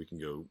we can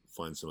go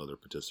find some other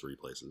patisserie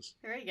places.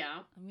 There you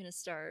go. I'm going to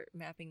start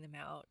mapping them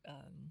out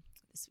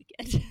this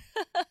weekend.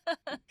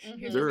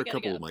 There are a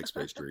couple of Mike's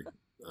Pastry,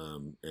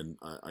 and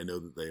I know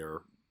that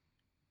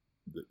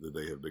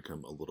they have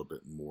become a little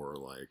bit more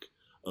like,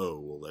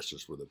 oh, well, that's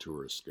just where the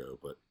tourists go.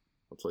 But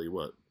I'll tell you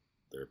what,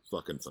 they're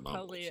fucking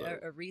phenomenal. Probably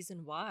a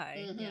reason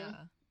why. Yeah.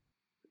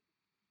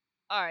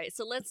 All right,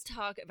 so let's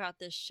talk about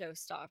this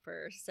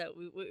showstopper. So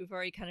we've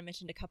already kind of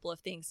mentioned a couple of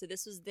things. So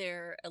this was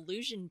their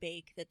illusion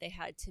bake that they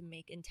had to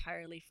make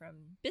entirely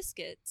from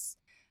biscuits.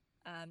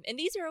 And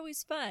these are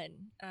always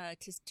fun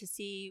to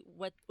see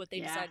what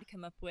they decide to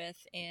come up with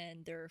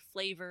and their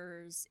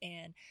flavors.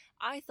 And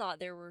I thought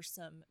there were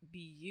some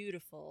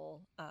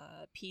beautiful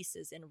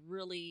pieces, and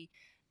really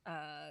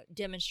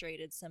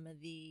demonstrated some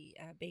of the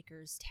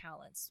baker's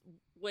talents.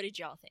 What did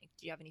y'all think?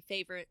 Do you have any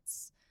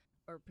favorites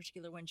or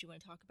particular ones you want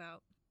to talk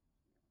about?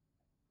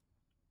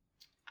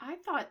 I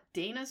thought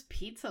Dana's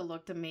pizza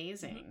looked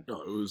amazing.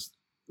 No, it was.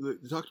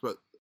 They talked about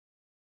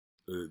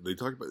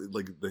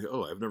like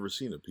I've never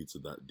seen a pizza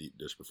that deep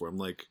dish before. I'm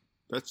like,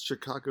 that's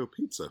Chicago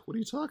pizza. What are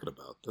you talking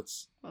about?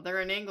 Well,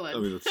 they're in England.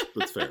 I mean,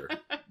 that's fair.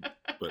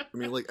 But I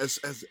mean, like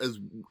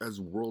as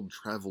world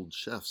traveled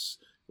chefs,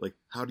 like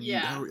how have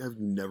you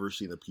never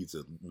seen a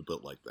pizza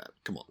built like that?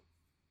 Come on.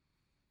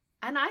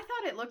 And I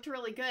thought it looked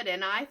really good,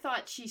 and I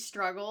thought she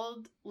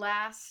struggled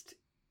last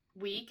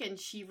week, and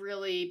she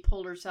really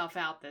pulled herself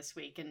out this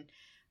week and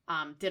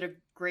did a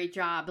great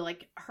job.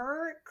 Like,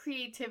 her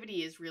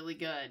creativity is really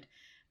good.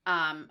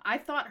 I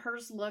thought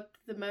hers looked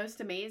the most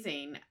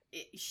amazing.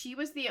 She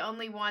was the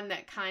only one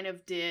that kind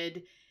of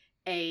did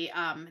a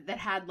that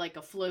had like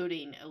a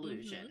floating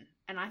illusion,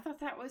 and I thought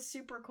that was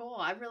super cool.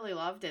 I really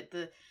loved it.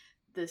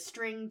 The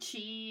string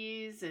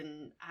cheese,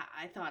 and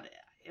I thought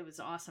it was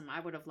awesome. I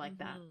would have liked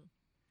that.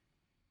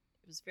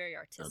 It was very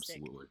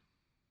artistic. Absolutely.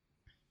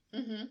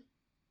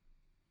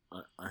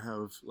 I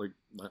have, like,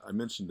 I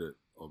mentioned it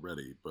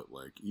already, but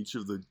like each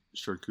of the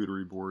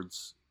charcuterie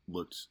boards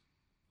looked.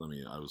 I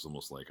mean, I was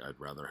almost like I'd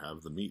rather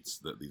have the meats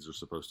that these are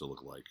supposed to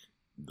look like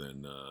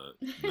than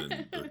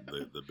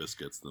the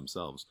biscuits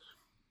themselves.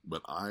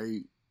 But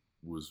I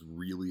was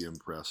really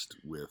impressed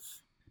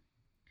with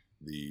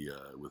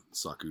with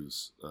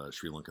Saku's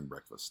Sri Lankan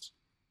breakfast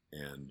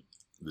and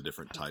the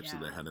different types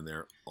that they had in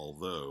there.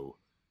 Although,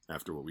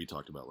 after what we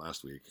talked about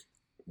last week,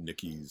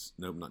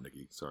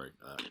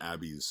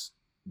 Abby's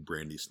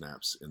brandy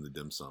snaps in the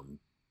dim sum,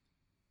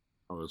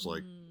 I was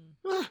like,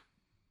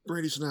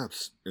 brandy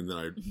snaps. And then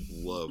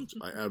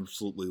I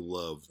absolutely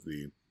loved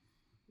the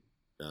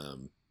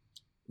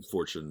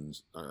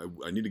fortunes.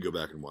 I need to go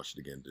back and watch it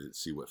again to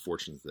see what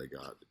fortunes they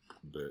got.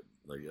 But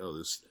like,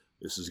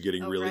 this is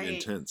getting really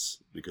intense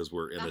because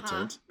we're in a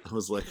tent. I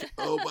was like,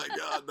 oh my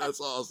God,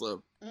 that's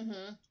awesome.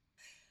 Mm-hmm.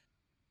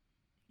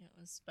 It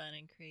was fun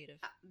and creative.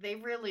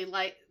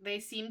 They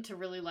seem to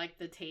really like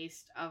the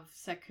taste of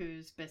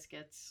Saku's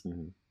biscuits.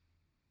 Mm-hmm.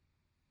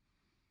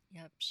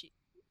 Yep,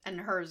 and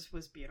hers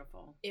was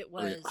beautiful. It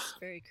was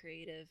very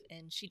creative,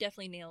 and she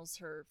definitely nails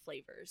her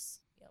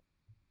flavors. Yep.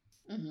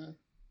 Mm-hmm.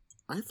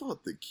 I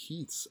thought that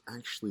Keith's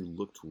actually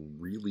looked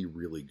really,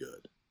 really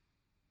good.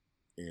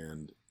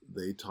 And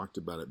they talked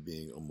about it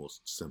being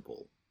almost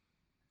simple.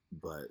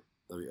 But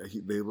I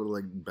mean, they were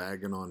like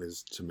bagging on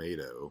his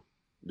tomato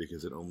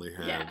because it only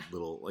had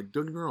little, like,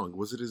 don't get me wrong,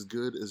 was it as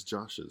good as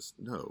Josh's?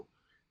 No.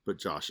 But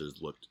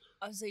Josh's looked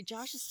I would say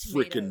Josh's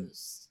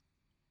tomatoes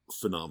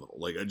phenomenal.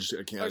 Like, I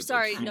can't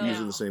keep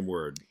using the same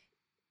word.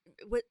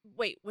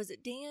 Wait, was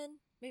it Dan?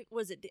 Maybe,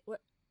 was it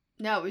what?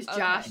 No, it was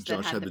Josh. Okay.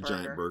 Josh had the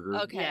giant burger.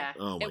 Okay. Yeah.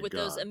 Oh my and with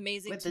God. those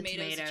amazing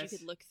tomatoes that you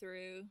could look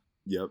through.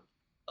 Yep.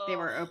 They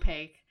were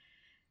opaque.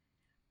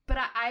 But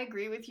I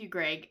agree with you,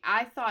 Greg.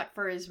 I thought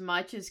for as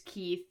much as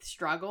Keith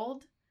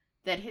struggled,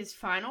 that his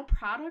final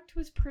product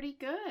was pretty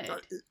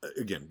good.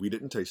 Again, we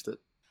didn't taste it.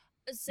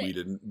 We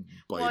didn't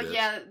bite it. Well,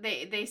 yeah,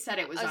 they said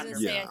it was I was under.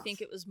 going to say, I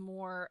think it was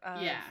more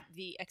of Yeah.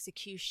 the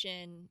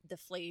execution, the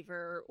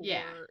flavor,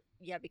 or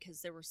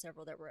because there were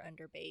several that were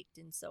underbaked,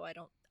 and so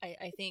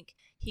I think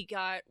he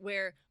got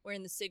where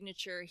in the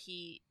signature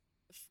he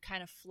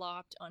kind of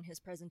flopped on his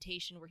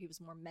presentation, where he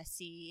was more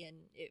messy and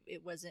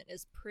it wasn't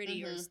as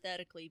pretty or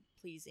aesthetically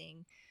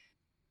pleasing.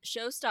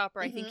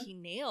 Showstopper, I think he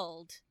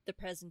nailed the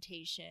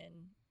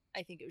presentation.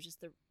 I think it was just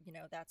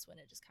that's when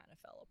it just kind of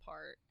fell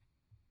apart.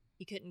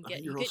 You couldn't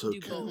do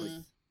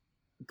both.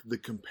 The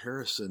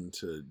comparison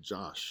to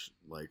Josh,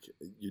 like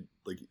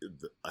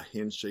a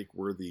handshake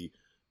worthy,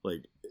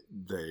 like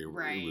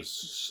it was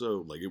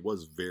so, like, it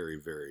was very,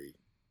 very,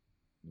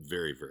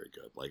 very, very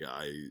good. Like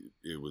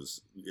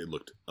it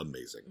looked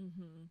amazing.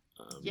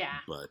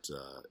 But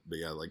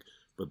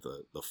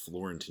the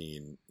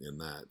Florentine in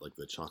that, like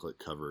the chocolate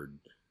covered,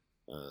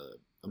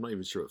 I'm not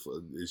even sure.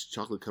 It's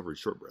chocolate covered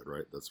shortbread,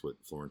 right? That's what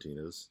Florentine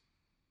is.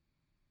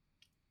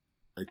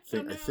 I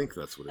think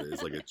that's what it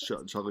is. Like a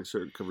chocolate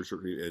covered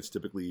shortbread. It's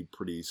typically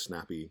pretty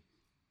snappy,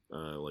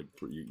 like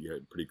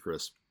pretty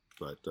crisp.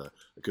 But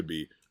I could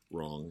be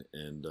wrong,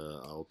 and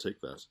I'll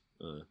take that.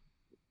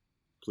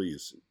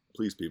 Please,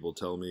 people,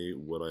 tell me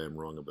what I am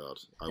wrong about.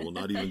 I will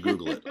not even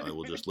Google it. I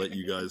will just let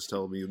you guys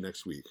tell me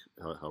next week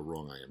how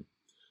wrong I am.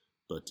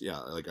 But yeah,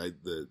 like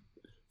the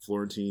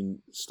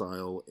Florentine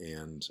style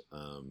and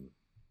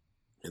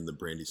the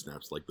brandy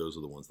snaps, like those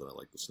are the ones that I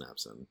like the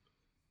snaps in.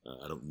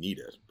 I don't need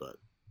it, but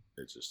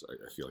it's just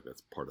I feel like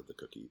that's part of the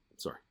cookie.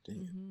 Sorry,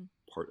 dang it,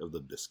 part of the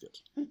biscuit.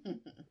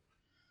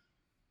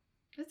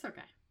 It's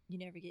okay. You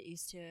never get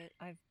used to it.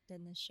 I've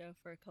done this show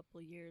for a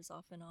couple years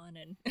off and on,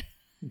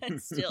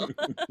 and still.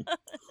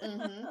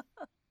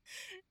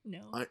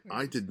 No,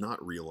 I did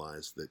not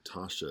realize that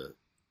Tasha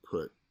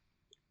put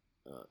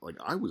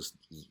I was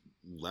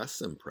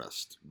less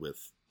impressed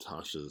with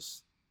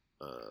Tasha's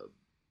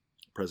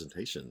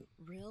presentation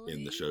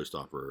in the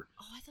Showstopper.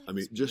 Oh, I thought it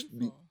was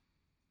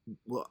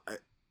beautiful.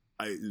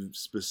 I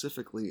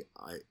specifically,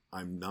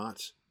 I'm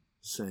not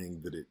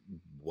saying that it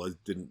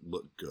didn't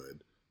look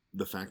good.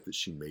 The fact that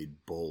she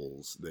made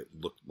bowls that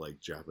looked like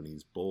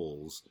Japanese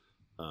bowls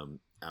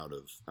out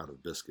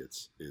of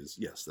biscuits is,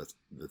 yes,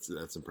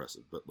 that's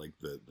impressive. But like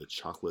the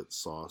chocolate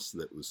sauce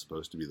that was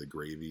supposed to be the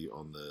gravy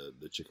on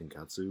the chicken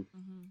katsu,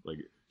 like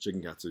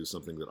chicken katsu is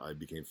something that I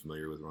became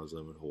familiar with when I was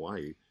living in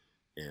Hawaii,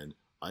 and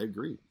I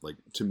agree. Like,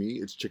 to me,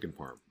 it's chicken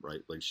parm,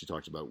 right? Like she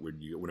talked about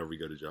whenever we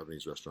go to a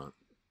Japanese restaurant,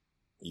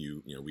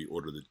 we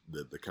order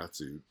the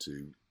katsu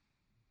to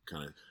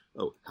kind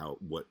of,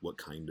 what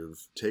kind of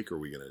take are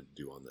we going to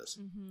do on this?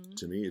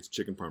 To me, it's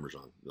chicken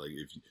parmesan. Like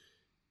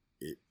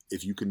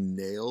if you can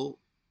nail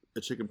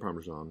a chicken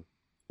parmesan,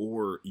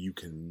 or you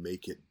can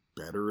make it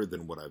better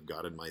than what I've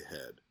got in my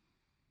head,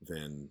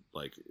 then,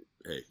 like,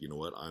 hey, you know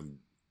what?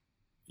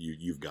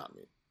 You've got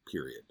me.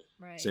 Period.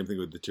 Right. Same thing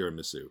with the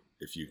tiramisu.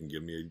 If you can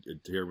give me a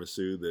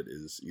tiramisu that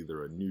is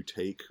either a new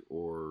take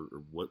or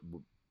what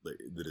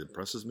that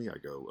impresses me, I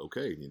go,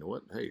 okay, you know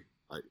what? Hey,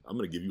 I'm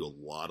going to give you a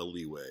lot of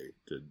leeway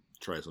to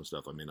try some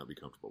stuff I may not be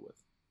comfortable with.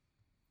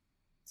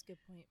 That's a good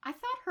point. I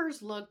thought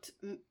hers looked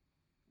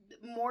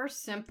more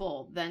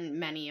simple than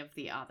many of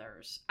the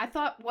others. I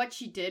thought what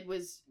she did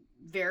was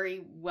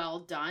very well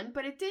done,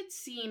 but it did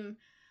seem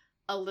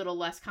a little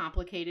less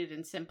complicated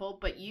and simple,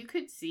 but you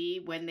could see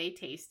when they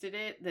tasted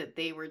it that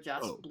they were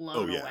just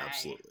blown away.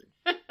 Absolutely.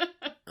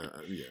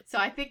 Yeah. So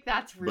I think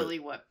that's really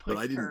what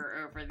pushed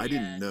her over the edge. I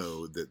didn't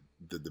know that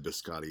the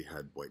biscotti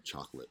had white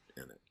chocolate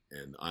in it,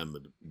 and I'm a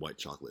white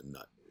chocolate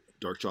nut.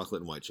 Dark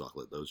chocolate and white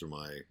chocolate, those are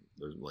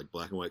like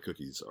black and white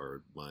cookies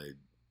are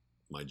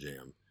my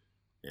jam.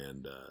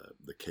 And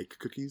the cake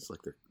cookies,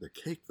 like they're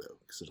cake though,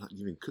 because they're not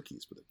even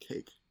cookies, but they're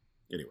cake.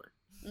 Anyway,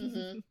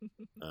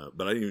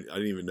 but I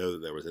didn't even know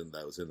that was in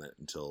that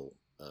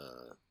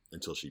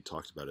until she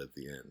talked about it at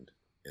the end,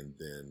 and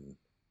then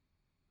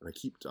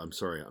I'm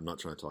sorry, I'm not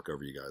trying to talk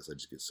over you guys. I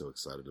just get so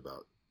excited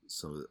about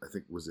some of it. I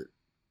think was it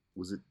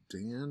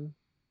Dan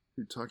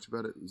who talked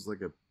about it? It was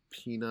like a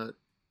peanut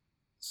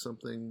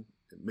something.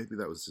 Maybe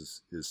that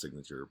was his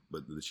signature,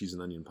 but the cheese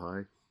and onion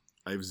pie.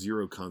 I have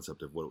zero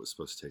concept of what it was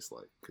supposed to taste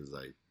like because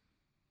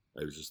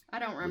I was just. I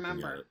don't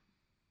remember.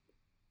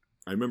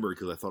 I remember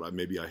because I thought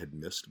maybe I had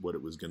missed what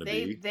it was going to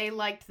be. They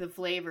liked the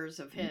flavors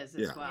of his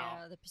as well.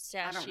 Yeah, the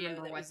pistachio. I don't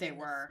remember what they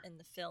were in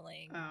the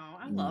filling. Oh,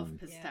 I love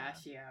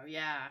pistachio.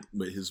 Yeah.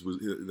 But his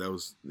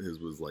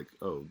was like,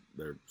 oh,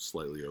 they're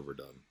slightly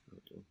overdone.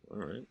 Okay. All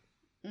right.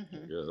 I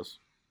guess.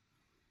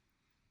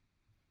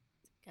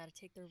 Got to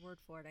take their word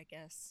for it, I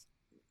guess.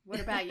 What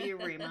about you,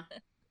 Rima?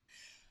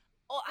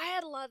 Well, I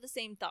had a lot of the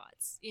same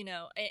thoughts, and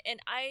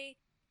I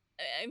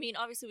mean,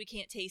 obviously we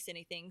can't taste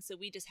anything, so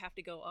we just have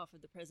to go off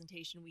of the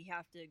presentation. We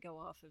have to go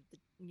off of the,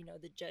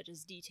 the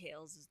judges'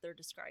 details as they're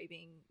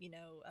describing,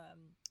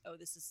 oh,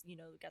 this is,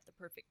 got the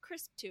perfect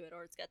crisp to it,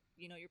 or it's got,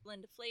 your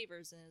blend of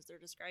flavors, and as they're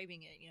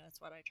describing it,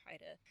 that's what I try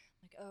to,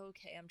 like, oh,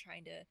 okay, I'm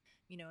trying to,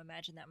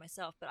 imagine that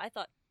myself. But I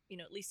thought,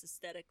 at least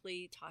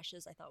aesthetically,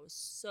 Tasha's I thought was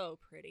so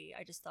pretty.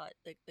 I just thought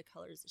the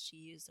colors that she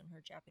used in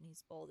her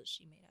Japanese bowl that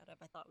she made out of,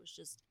 I thought was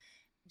just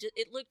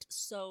it looked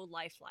so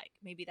lifelike.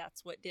 Maybe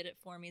that's what did it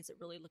for me, is it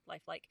really looked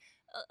lifelike.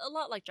 A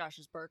lot like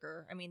Josh's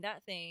burger. I mean,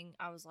 that thing,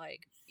 I was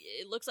like,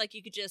 it looks like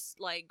you could just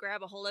like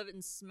grab a hold of it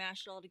and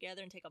smash it all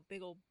together and take a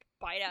big old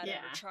bite out of it,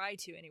 or try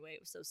to anyway.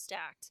 It was so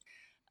stacked.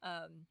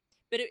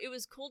 But it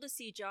was cool to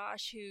see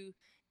Josh, who,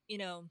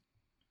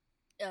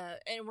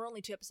 and we're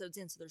only 2 episodes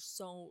in, so there's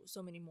so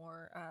many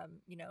more,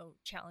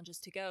 challenges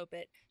to go.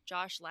 But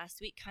Josh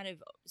last week kind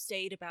of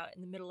stayed about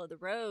in the middle of the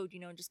road,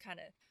 and just kind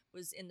of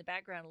was in the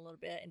background a little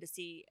bit, and to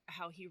see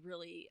how he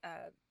really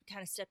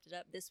kind of stepped it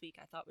up this week,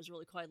 I thought was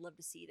really cool. I'd love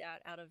to see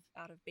that out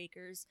of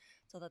Baker's.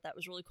 So I thought that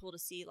was really cool to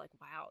see, like,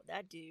 wow,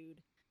 that dude,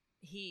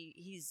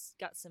 he's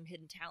got some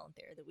hidden talent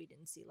there that we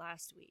didn't see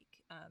last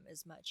week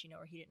as much,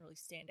 or he didn't really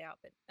stand out,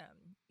 but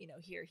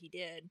here he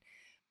did.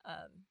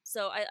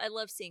 So I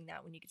love seeing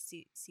that when you could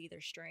see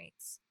their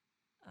strengths.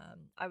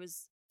 I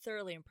was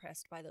thoroughly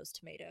impressed by those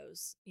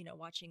tomatoes,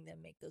 watching them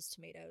make those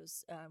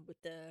tomatoes with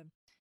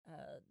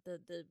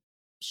the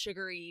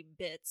sugary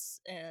bits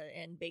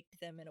and baked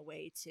them in a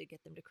way to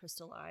get them to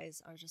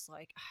crystallize. I was just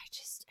like,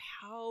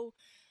 how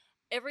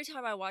every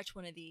time I watch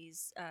one of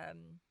these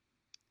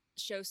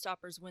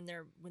showstoppers, when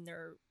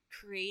they're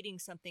creating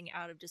something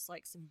out of just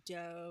like some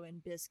dough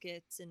and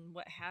biscuits and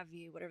what have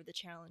you, whatever the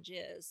challenge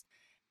is,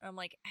 I'm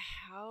like,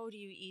 how do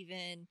you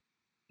even,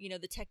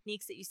 the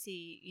techniques that you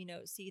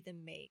see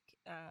them make,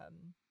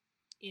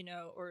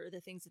 or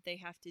the things that they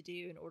have to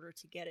do in order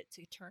to get it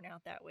to turn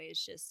out that way.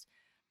 It's just,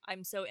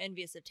 I'm so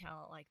envious of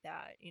talent like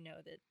that,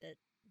 that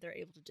they're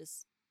able to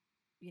just,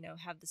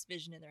 have this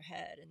vision in their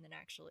head and then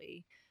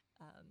actually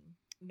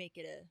make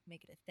it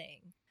a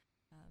thing.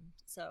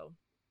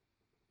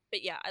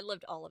 But yeah, I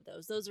loved all of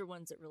those. Those are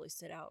ones that really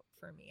stood out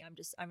for me.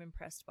 I'm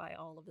impressed by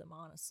all of them,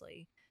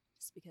 honestly,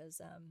 just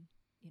because,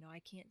 I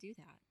can't do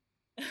that.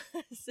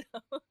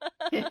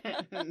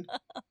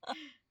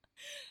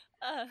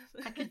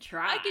 I could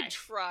try.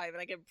 But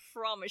I can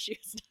promise you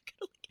it's not going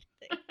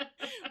to look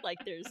anything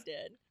like theirs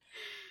did.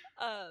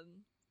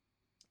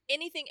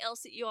 Anything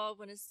else that you all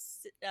want to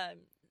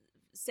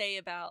say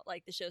about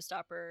like the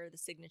showstopper, the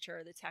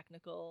signature, the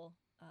technical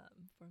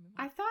formula?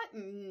 I thought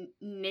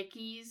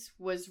Nikki's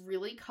was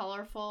really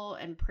colorful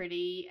and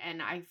pretty,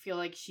 and I feel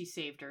like she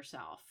saved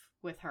herself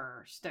with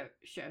her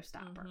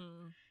showstopper.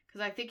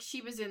 Because I think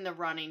she was in the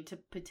running to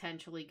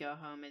potentially go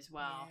home as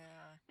well.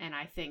 Yeah. And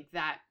I think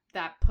that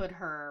put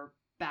her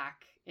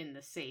back in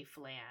the safe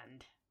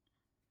land.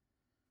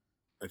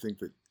 I think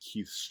that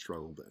Keith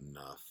struggled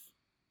enough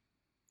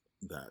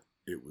that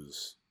it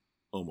was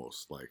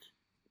almost like,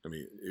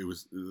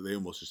 they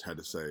almost just had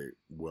to say,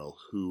 well,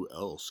 who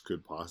else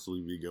could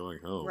possibly be going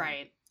home?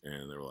 Right.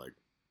 And they were like,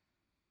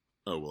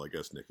 oh, well, I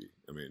guess Nikki.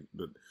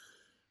 But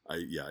I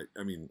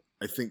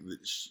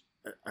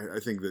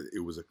think that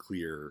it was a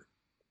clear,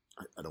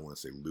 I don't want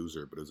to say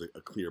loser, but it was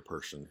a clear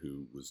person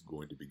who was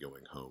going to be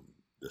going home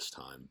this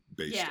time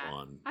based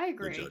on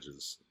the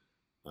judges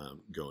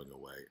going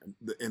away.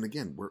 And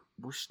again,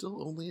 we're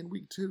still only in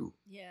week 2.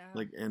 Yeah,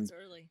 it's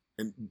early.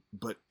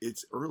 But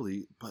it's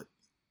early. But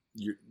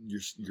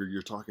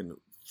you're talking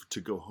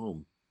to go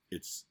home.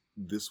 It's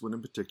this one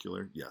in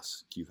particular,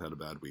 yes, Keith had a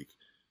bad week,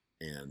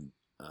 and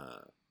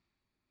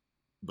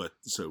but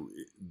so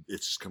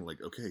it's just kind of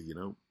like, okay,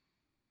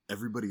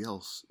 everybody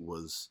else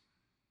was.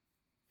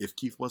 If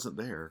Keith wasn't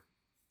there,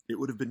 it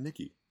would have been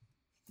Nikki,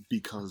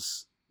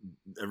 because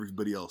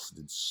everybody else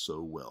did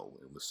so well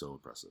and was so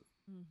impressive.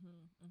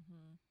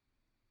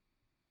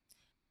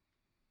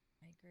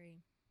 I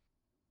agree.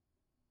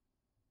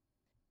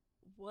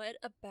 What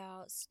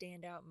about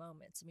standout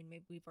moments? I mean,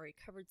 maybe we've already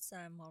covered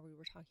some while we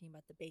were talking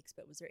about the bakes,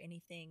 but was there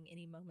any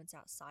moments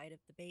outside of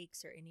the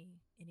bakes, or any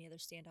other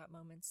standout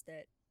moments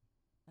that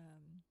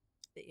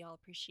that y'all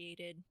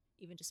appreciated,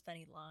 even just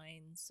funny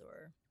lines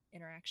or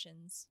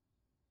interactions?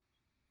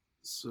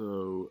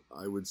 So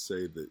I would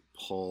say that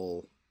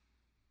Paul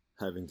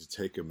having to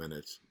take a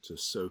minute to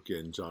soak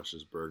in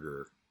Josh's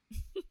burger,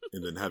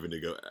 and then having to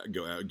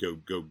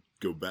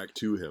go back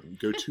to him,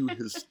 go to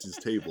his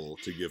table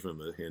to give him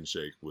a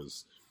handshake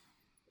was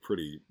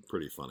pretty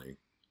funny.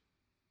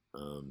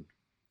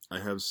 I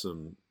have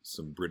some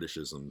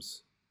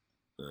Britishisms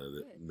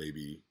that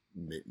maybe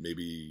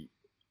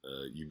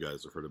you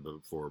guys have heard of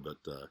before, but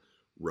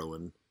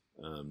Rowan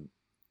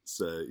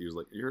said, he was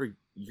like,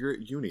 "You're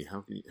at uni.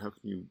 How can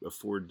you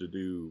afford to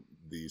do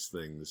these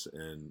things?"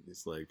 And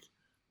he's like,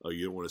 "Oh,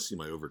 you don't want to see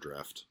my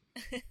overdraft."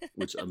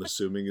 Which I'm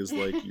assuming is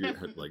like, you're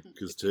like,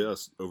 because to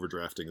us,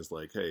 overdrafting is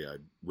like, hey, I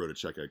wrote a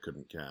check I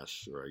couldn't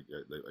cash, or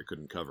I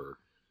couldn't cover.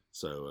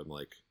 So I'm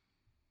like,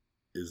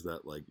 is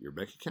that like your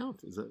bank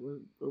account? Is that what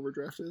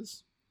overdraft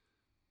is?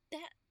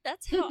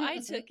 That's how I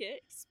took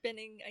it.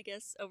 Spending, I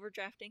guess,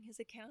 overdrafting his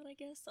account, I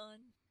guess,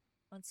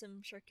 on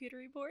some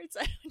charcuterie boards.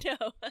 I don't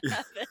know.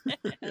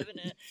 Having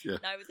a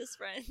night with his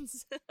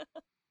friends.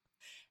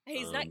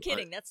 He's not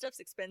kidding. That stuff's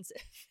expensive.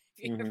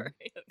 If you ever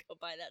go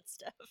buy that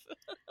stuff.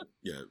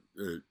 Yeah.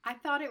 I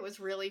thought it was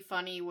really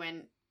funny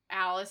when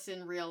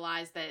Allison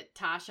realized that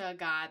Tasha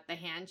got the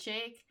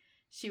handshake.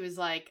 She was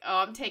like, "Oh,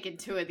 I'm taking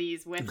 2 of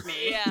these with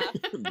me." Yeah.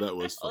 That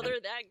was funny. Oh,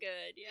 they're that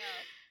good.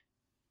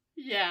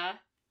 Yeah. Yeah.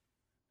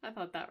 I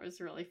thought that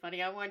was really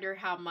funny. I wonder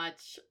how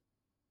much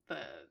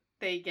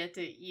they get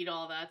to eat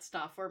all that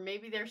stuff, or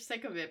maybe they're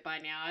sick of it by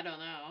now. I don't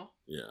know.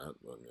 Yeah,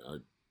 I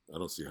mean, I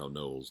don't see how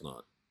Noel's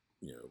not,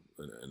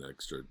 an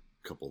extra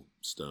couple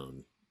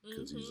stone,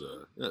 because he's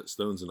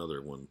stone's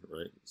another one,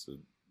 right? So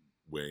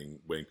weighing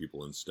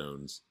people in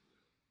stones.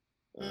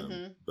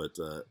 But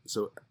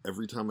so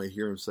every time I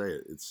hear him say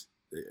it,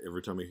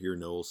 every time I hear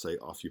Noel say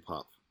 "off you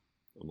pop,"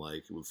 I'm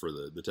like, for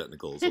the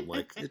technicals, I'm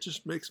like, it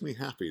just makes me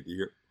happy to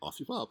hear "off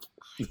you pop."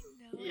 I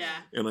know.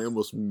 Yeah. And I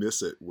almost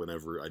miss it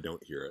whenever I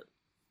don't hear it.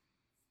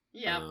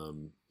 Yeah.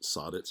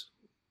 Sod it.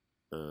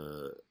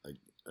 I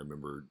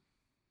remember,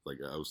 like,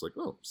 I was like,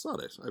 oh,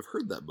 sod it. I've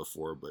heard that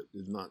before, but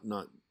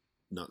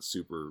not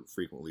super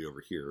frequently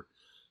over here.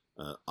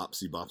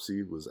 Opsy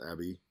Bopsy was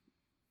Abby,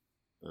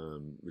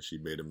 which she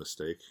made a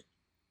mistake.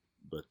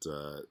 But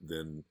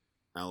then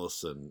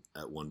Allison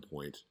at one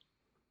point,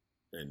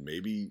 and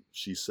maybe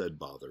she said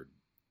bothered,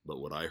 but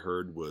what I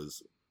heard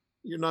was,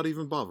 "You're not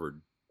even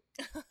bothered."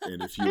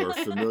 And if you are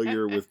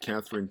familiar with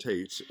Catherine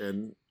Tate,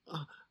 and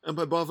am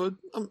I bothered?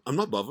 I'm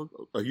not bothered.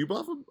 Are you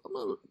bothered?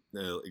 I'm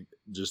not.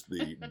 Just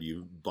the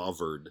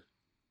bothered.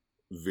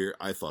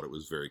 I thought it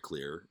was very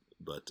clear,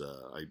 but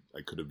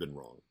I could have been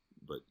wrong.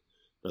 But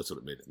that's what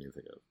it made me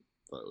think of.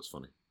 Thought it was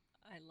funny.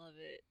 I love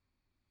it.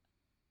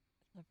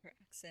 I love her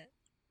accent.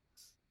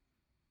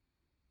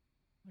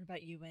 What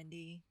about you,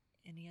 Wendy?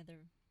 Any other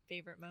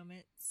favorite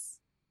moments?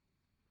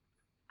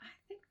 I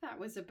think that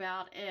was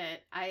about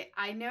it.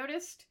 I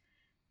noticed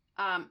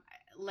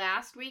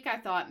last week I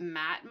thought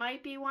Matt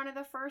might be one of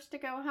the first to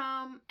go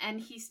home, and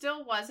he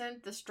still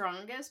wasn't the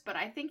strongest, but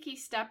I think he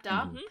stepped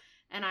up,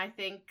 and I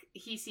think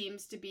he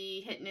seems to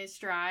be hitting his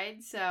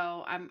stride.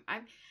 So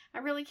I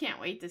really can't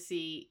wait to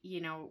see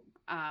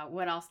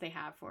what else they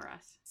have for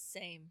us.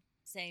 Same.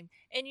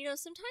 And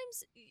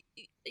sometimes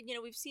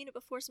we've seen it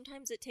before.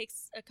 Sometimes it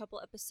takes a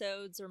couple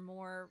episodes or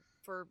more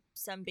for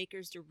some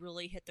bakers to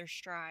really hit their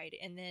stride,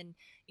 and then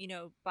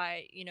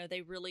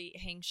they really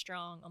hang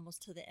strong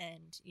almost to the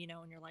end,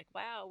 and you're like,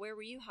 wow, where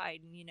were you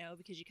hiding,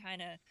 because you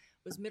kind of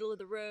was middle of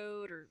the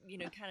road, or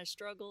kind of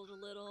struggled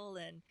a little,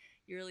 and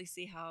you really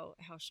see how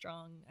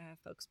strong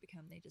folks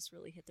become. They just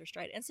really hit their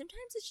stride. And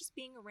sometimes it's just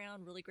being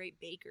around really great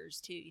bakers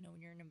too.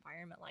 When you're in an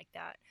environment like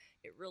that,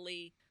 it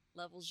really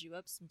levels you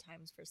up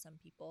sometimes for some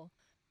people.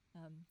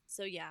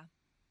 So yeah,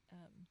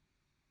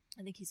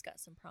 I think he's got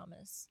some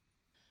promise.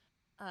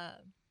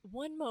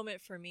 One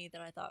moment for me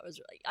that I thought was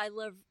really, I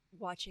love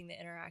watching the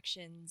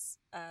interactions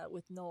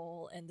with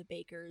Noel and the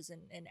bakers,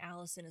 and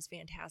Allison is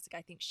fantastic.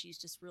 I think she's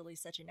just really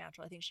such a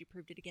natural. I think she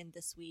proved it again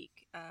this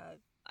week.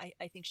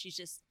 I think she's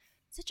just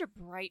such a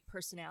bright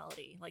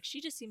personality. Like, she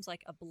just seems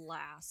like a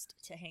blast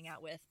to hang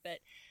out with. But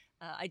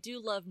I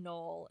do love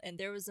Noel, and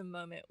there was a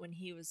moment when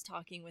he was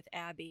talking with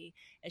Abby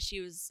as she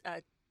was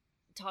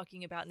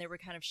talking about, and they were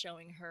kind of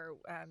showing her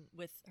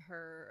with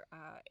her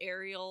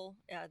aerial,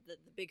 the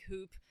big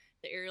hoop,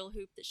 the aerial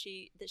hoop that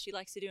she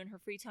likes to do in her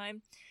free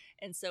time.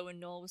 And so when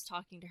Noel was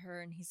talking to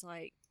her, and he's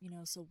like,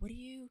 so what do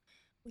you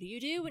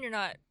do when you're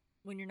not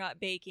when you're not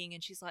baking,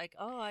 and she's like,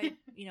 oh, I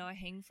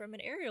hang from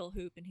an aerial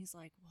hoop, and he's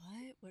like,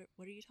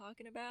 what are you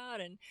talking about?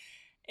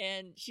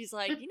 And she's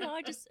like,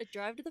 I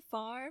drive to the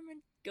farm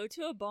and go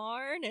to a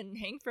barn and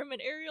hang from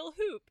an aerial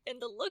hoop.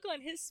 And the look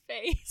on his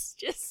face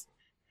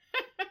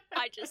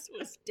I just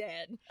was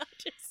dead.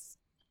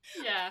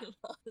 Yeah.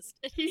 Lost.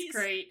 He's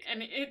great.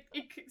 And it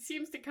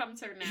seems to come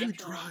so naturally. You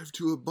drive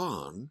to a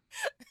barn?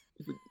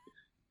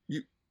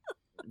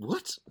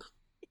 What?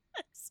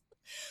 Yes.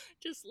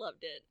 Just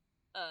loved it.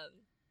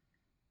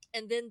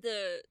 And then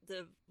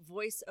the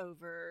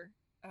voiceover,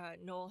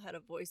 Noel had a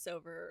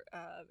voiceover,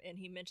 and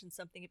he mentioned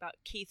something about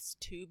Keith's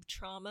tube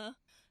trauma.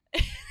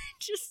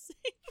 just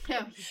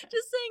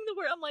saying the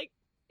word. I'm like,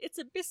 it's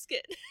a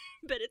biscuit,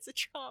 but it's a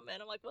trauma.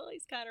 And I'm like, well,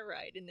 he's kind of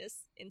right in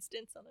this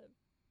instance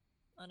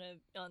on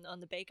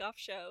the Bake Off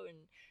show, and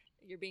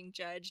you're being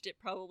judged. It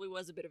probably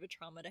was a bit of a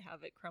trauma to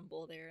have it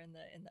crumble there in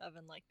the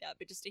oven like that.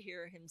 But just to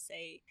hear him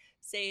say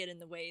it in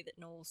the way that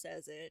Noel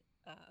says it,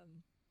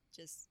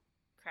 just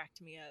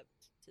cracked me up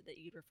that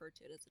you'd refer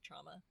to it as a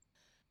trauma.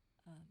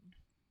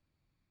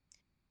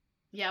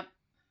 Yep.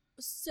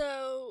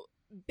 So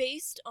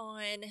based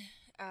on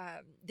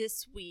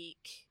this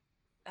week,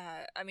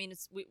 I mean,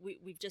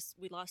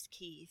 we lost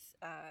Keith,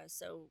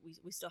 so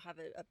we still have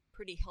a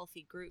pretty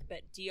healthy group.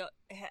 But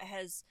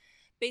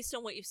based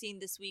on what you've seen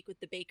this week with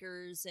the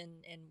bakers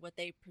and what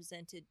they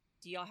presented,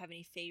 do y'all have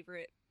any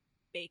favorite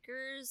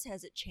bakers?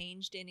 Has it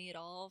changed any at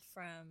all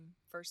from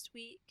first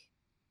week?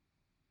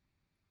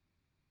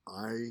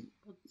 I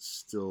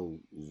still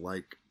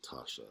like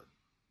Tasha.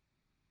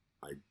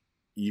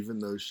 Even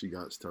though she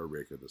got Star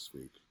Baker this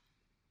week,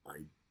 I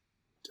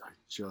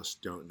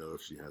just don't know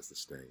if she has the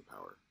staying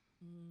power.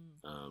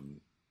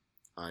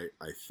 I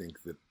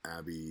think that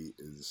Abby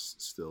is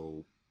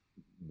still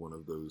one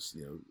of those,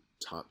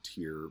 top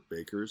tier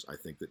bakers. I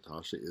think that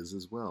Tasha is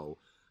as well.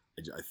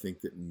 I think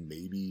that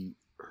maybe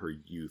her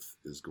youth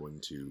is going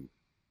to,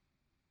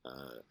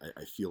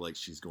 I feel like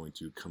she's going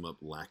to come up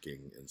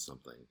lacking in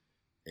something.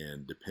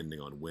 And depending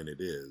on when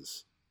it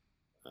is,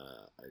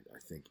 I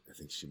think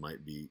she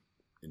might be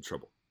in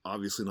trouble.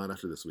 Obviously not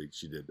after this week.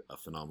 She did a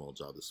phenomenal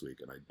job this week,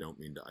 and I don't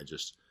mean to.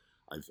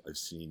 I've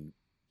seen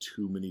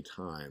too many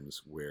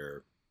times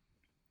where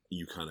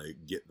you kind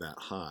of get that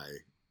high,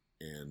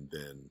 and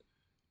then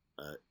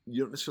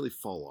you don't necessarily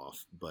fall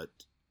off, but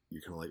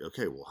you're kind of like,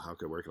 okay, well,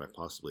 where can I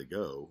possibly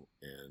go?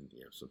 And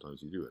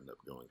sometimes you do end up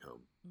going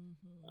home.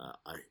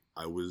 Mm-hmm.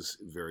 I was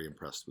very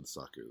impressed with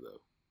Saku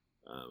though.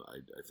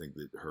 I think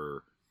that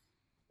her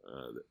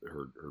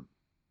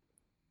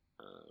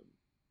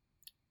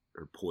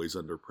poise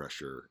under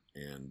pressure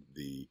and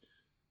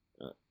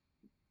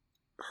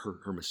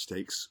her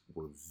mistakes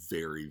were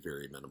very,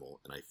 very minimal,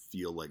 and I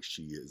feel like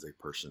she is a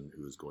person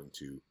who is going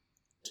to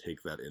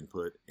take that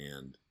input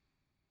and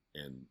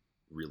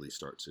really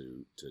start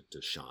to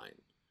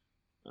shine.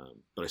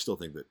 But I still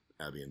think that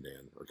Abby and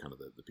Dan are kind of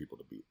the people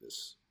to beat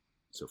this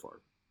so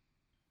far.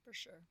 For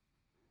sure.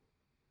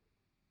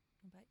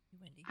 What about you,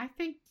 Wendy? I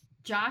think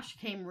Josh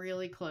came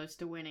really close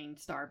to winning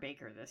Star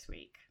Baker this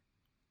week.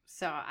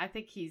 So I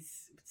think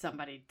he's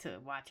somebody to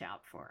watch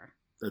out for.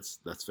 That's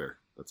fair.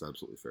 That's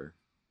absolutely fair.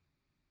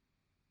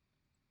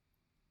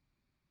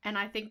 And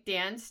I think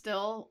Dan's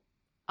still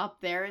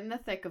up there in the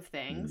thick of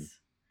things.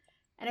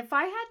 Mm-hmm. And if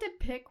I had to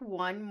pick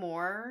one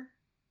more,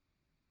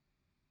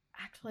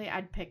 actually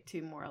I'd pick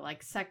two more,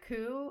 like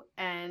Saku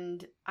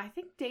and I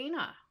think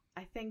Dana.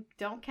 I think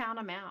don't count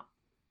them out.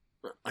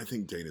 I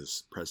think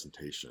Dana's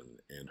presentation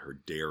and her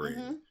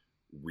daring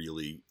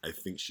really, I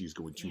think she's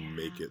going to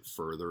make it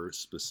further,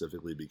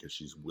 specifically because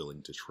she's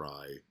willing to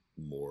try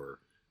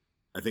more.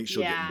 I think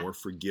she'll get more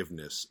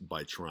forgiveness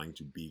by trying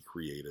to be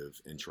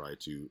creative and try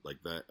to,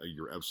 like that.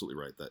 You're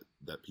absolutely right.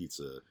 That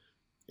pizza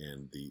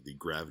and the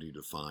gravity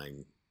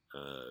defying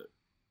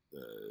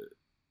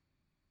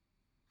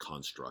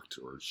construct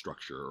or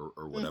structure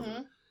or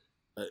whatever.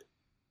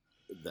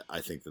 I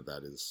think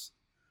that is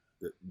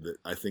that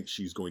I think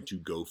she's going to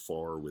go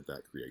far with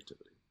that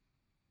creativity.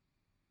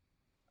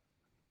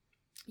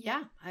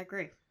 Yeah, I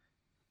agree.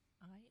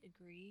 I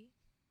agree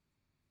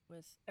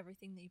with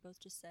everything that you both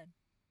just said.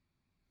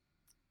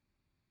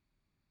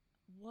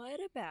 What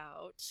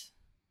about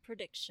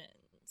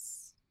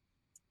predictions?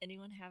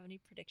 Anyone have any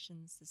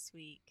predictions this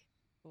week?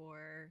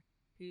 Or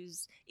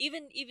who's,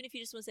 even if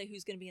you just want to say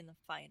who's going to be in the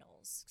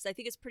finals? Because I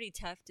think it's pretty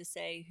tough to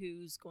say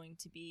who's going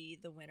to be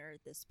the winner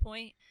at this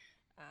point.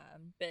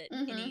 But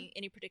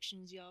any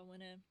predictions y'all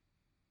want to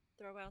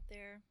throw out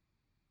there?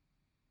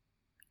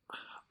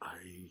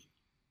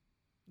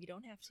 You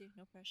don't have to.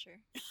 No pressure.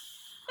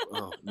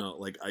 Oh, no.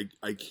 Like,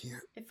 I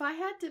can't. If I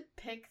had to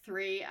pick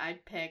three,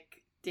 I'd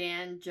pick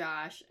Dan,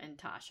 Josh, and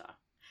Tasha.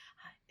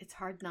 It's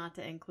hard not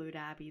to include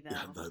Abby, though.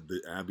 Yeah,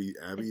 the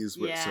Abby is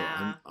what. Yeah.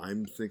 So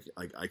I'm thinking.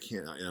 I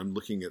can't. I'm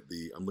looking at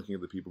the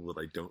people that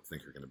I don't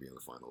think are going to be in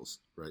the finals.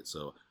 Right.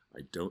 So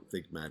I don't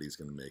think Maddie's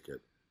going to make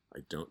it. I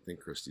don't think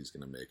Christy's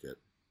going to make it.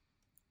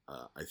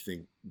 I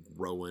think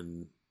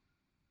Rowan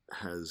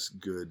has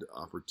good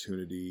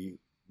opportunity,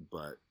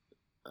 but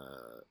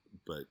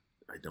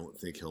I don't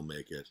think he'll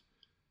make it.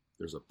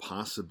 there's a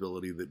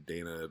possibility that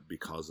Dana,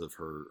 because of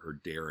her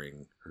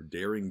daring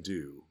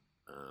do,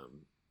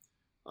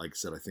 like I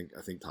said, I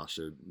think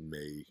Tasha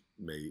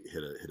may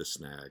hit a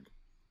snag.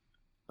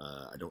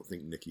 I don't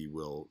think Nikki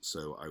will.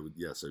 So I would,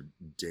 so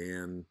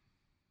Dan,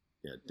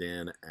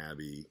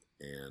 Abby,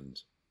 and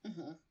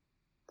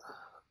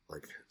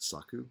like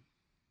Saku,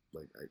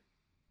 like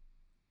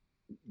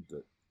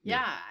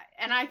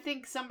and I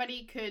think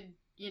somebody could,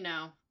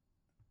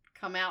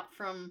 come out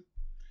from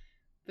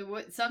the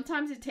wood.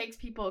 Sometimes it takes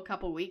people a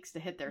couple weeks to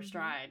hit their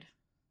stride.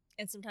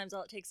 And sometimes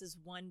all it takes is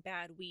one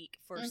bad week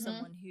for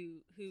someone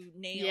who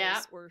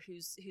nails or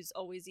who's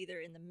always either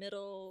in the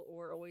middle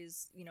or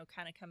always,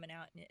 kind of coming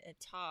out at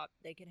top.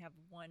 They can have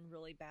one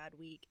really bad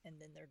week and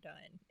then they're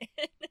done.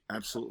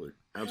 Absolutely.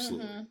 How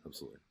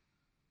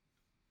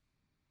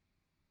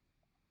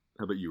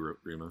about you,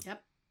 Rima?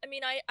 Yep. I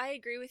mean, I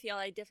agree with y'all.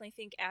 I definitely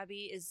think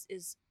Abby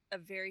is a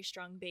very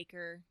strong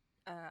baker.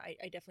 I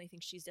definitely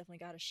think she's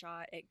definitely got a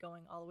shot at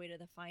going all the way to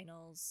the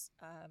finals.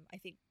 I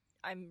think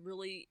I'm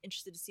really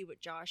interested to see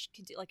what Josh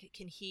can do. Like,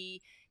 can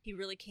he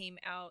really came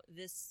out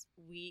this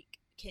week.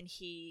 Can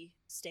he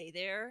stay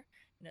there?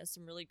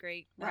 Some really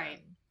great,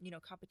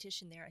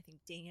 competition there. I think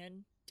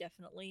Dan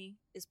definitely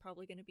is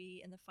probably going to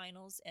be in the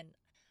finals. And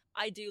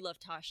I do love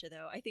Tasha,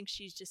 though. I think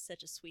she's just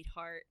such a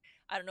sweetheart.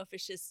 I don't know if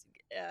it's just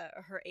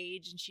her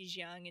age and she's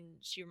young and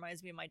she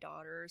reminds me of my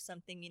daughter or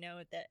something,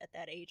 at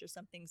that age or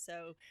something.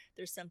 So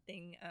there's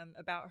something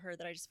about her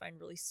that I just find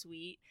really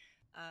sweet.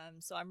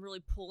 So I'm really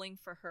pulling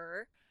for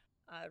her.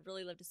 I'd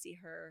really love to see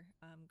her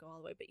go all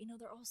the way. But,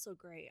 they're all so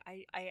great.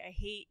 I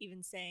hate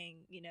even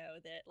saying,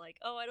 that like,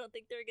 oh, I don't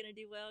think they're going to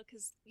do well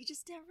because you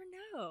just never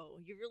know.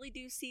 You really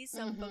do see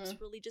some folks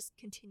really just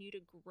continue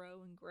to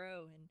grow and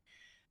grow.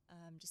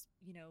 And just,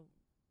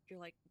 you're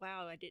like,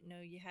 wow, I didn't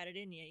know you had it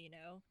in you,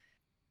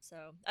 So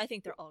I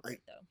think they're all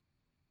great,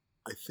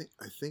 though. I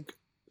think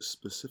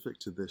specific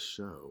to this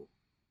show,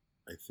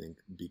 I think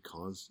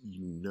because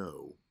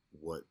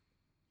what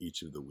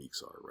each of the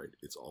weeks are, right?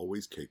 It's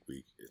always Cake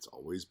Week. It's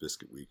always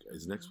Biscuit Week.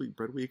 Is next week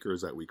Bread Week or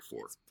is that week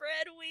 4? It's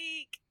Bread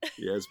Week.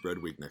 Yeah, it's Bread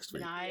Week next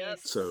week.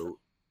 Nice. So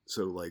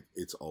like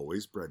it's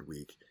always Bread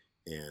Week,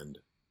 and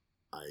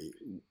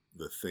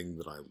the thing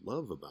that I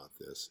love about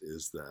this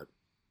is that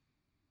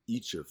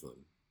each of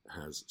them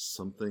has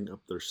something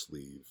up their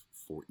sleeve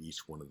for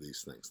each one of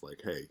these things.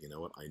 Like, hey, you know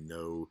what? I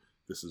know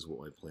this is what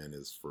my plan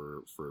is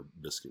for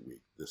Biscuit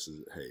Week. This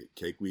is, hey,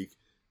 Cake Week.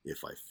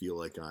 If I feel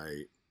like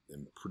I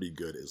am pretty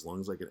good, as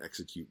long as I can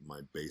execute my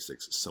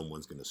basics,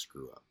 someone's going to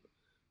screw up.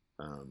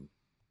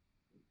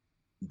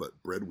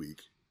 But Bread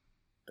Week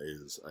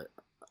is,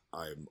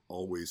 I'm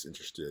always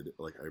interested.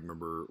 Like, I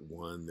remember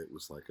one that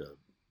was like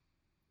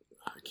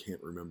I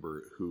can't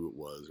remember who it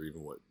was or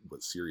even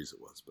what series it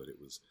was, but it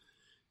was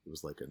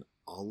like an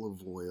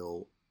olive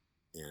oil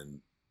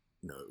and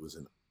it was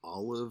an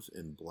olive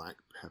and black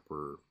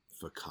pepper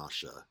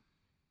focaccia.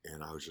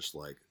 And I was just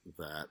like,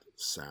 that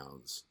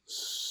sounds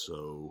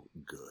so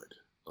good.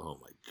 Oh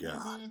my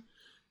God.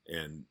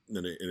 And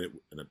then it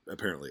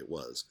apparently it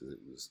was, because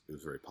it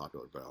was very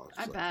popular, but I was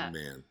just bet.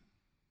 Man.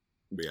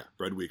 But yeah,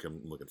 Bread Week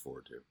I'm looking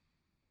forward to.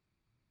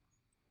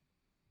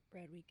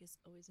 Bread Week is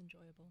always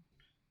enjoyable.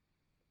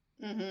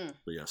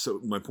 But yeah, so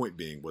my point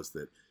being was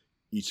that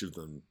each of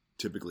them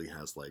typically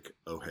has like,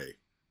 oh, hey,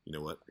 you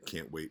know what? I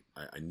can't wait.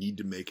 I need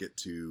to make it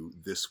to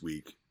this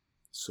week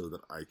so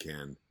that I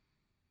can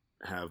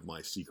have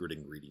my secret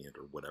ingredient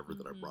or whatever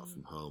that I brought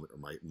from home or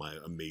my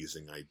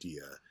amazing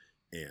idea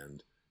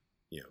and,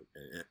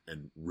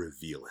 and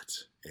reveal it.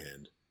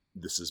 And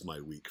this is my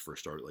week for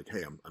start. Like,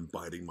 hey, I'm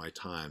biding my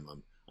time.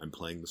 I'm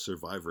playing the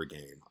Survivor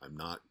game. I'm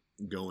not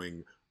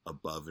going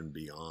above and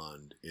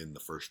beyond in the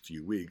first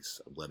few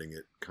weeks. I'm letting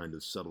it kind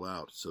of settle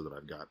out so that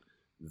I've got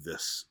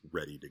this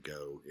ready to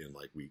go in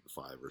like week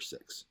 5 or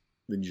 6.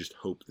 Then you just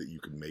hope that you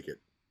can make it.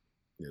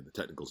 The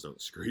technicals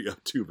don't screw you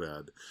up too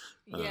bad.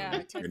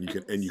 Yeah, and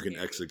you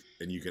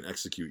can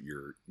execute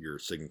your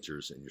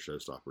signatures and your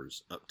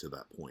showstoppers up to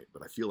that point.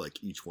 But I feel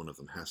like each one of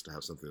them has to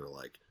have something that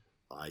like,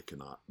 I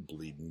cannot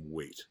bleed and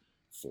wait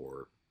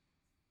for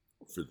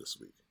this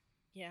week.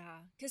 Yeah,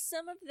 because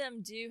some of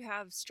them do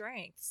have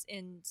strengths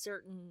in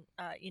certain,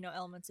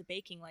 elements of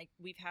baking. Like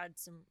we've had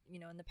some,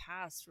 in the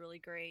past, really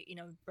great,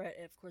 bread.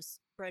 Of course,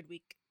 Bread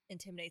Week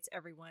intimidates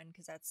everyone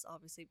because that's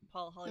obviously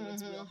Paul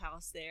Hollywood's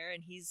wheelhouse there,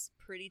 and he's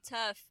pretty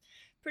tough.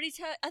 I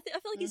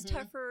feel like he's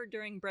tougher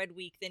during Bread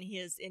Week than he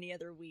is any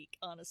other week.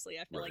 Honestly,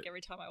 I feel like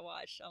every time I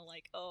watch, I'm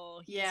like,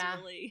 oh,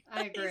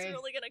 I agree. He's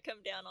really gonna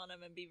come down on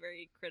him and be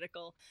very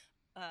critical.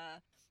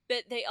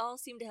 But they all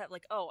seem to have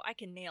like, oh, I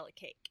can nail a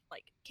cake.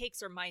 Like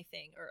cakes are my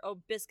thing, or oh,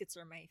 biscuits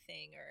are my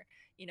thing, or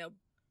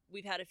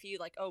we've had a few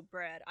like, oh,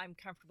 bread, I'm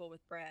comfortable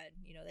with bread.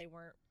 They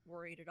weren't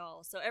worried at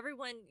all. So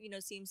everyone,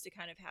 seems to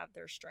kind of have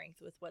their strength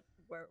with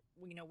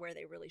where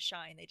they really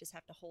shine. They just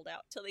have to hold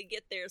out till they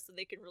get there so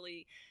they can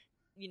really,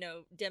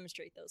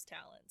 demonstrate those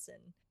talents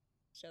and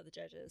show the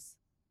judges.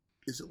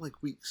 Is it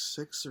like week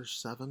 6 or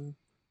 7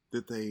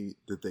 that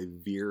they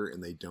veer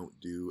and they don't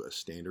do a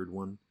standard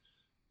one?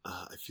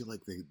 I feel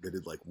like they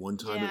did like one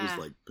time it was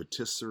like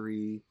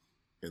patisserie,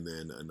 And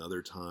then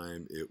another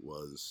time it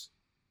was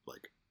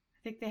like, I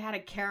think they had a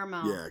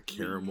caramel. yeah,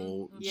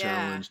 caramel Mm-hmm.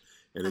 challenge.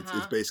 And it's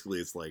Uh-huh. basically,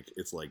 it's like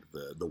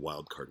the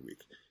wild card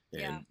week.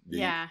 And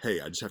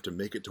hey, I just have to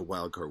make it to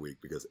wild card week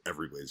because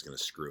everybody's going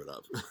to screw it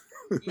up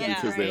Yeah,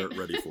 because they right. aren't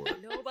ready for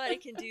it. Nobody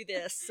can do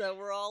this, so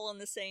we're all on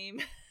the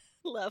same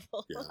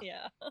level.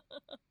 Yeah. Oh,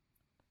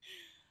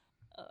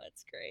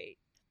 that's great.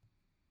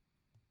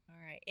 All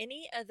right.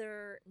 Any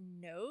other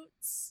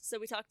notes? So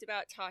we talked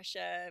about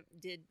Tasha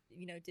did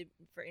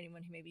for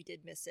anyone who maybe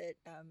did miss it,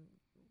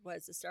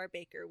 was the Star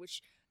Baker,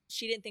 which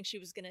she didn't think she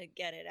was going to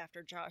get it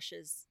after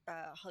Josh's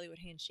Hollywood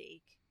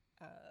handshake.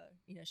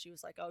 She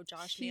was like, "Oh,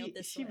 Josh nailed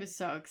this." She one. was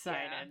so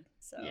excited.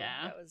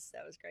 Yeah. So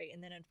that was great.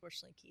 And then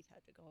unfortunately Keith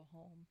had to go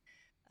home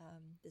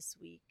this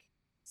week.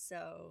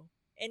 So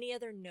any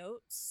other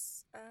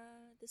notes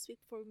this week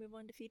before we move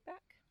on to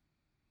feedback?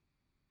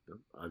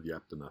 I've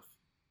yapped enough.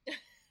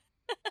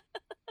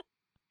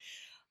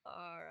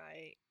 All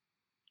right.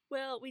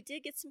 Well, we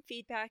did get some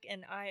feedback,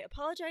 and I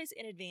apologize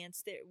in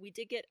advance that we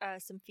did get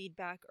some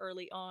feedback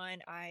early on.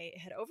 I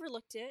had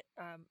overlooked it,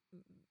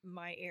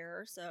 my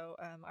error, so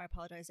I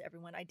apologize to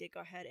everyone. I did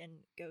go ahead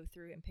and go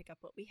through and pick up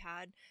what we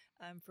had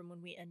from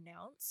when we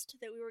announced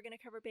that we were going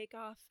to cover Bake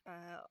Off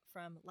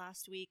from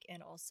last week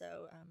and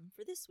also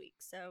for this week.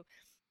 So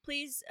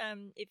please,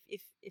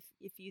 if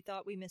you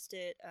thought we missed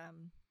it,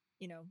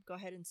 go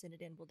ahead and send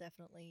it in. We'll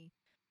definitely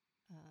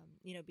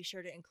be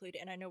sure to include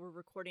it. And I know we're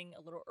recording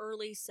a little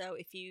early, so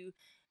if you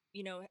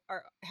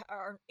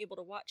aren't able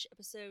to watch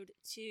episode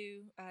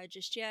 2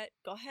 just yet,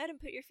 go ahead and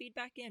put your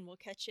feedback in. We'll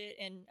catch it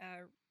and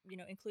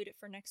include it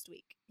for next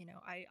week.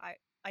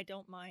 I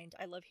don't mind.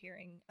 I love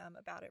hearing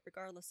about it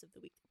regardless of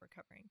the week that we're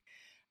covering.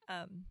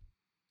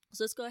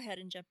 So let's go ahead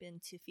and jump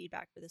into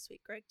feedback for this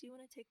week. Greg, do you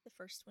want to take the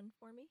first one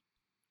for me?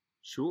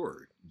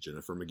 Sure.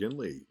 Jennifer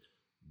McGinley.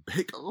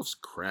 Bake Off's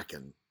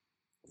crackin'.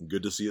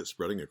 Good to see it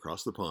spreading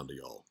across the pond to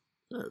y'all.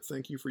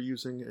 Thank you for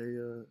using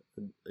a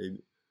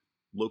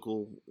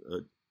local,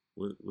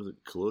 was it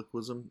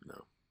colloquialism?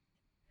 No.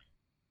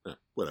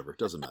 Whatever,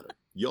 doesn't matter.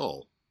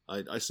 Y'all.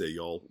 I say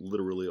y'all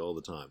literally all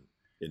the time.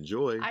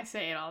 Enjoy. I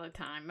say it all the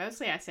time.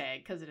 Mostly I say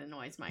it because it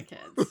annoys my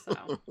kids.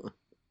 So,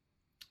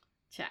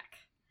 check.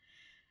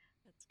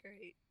 That's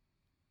great.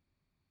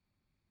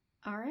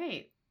 All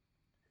right.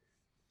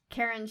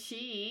 Karen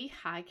Shee,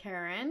 hi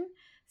Karen,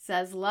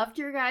 says, loved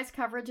your guys'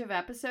 coverage of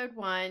episode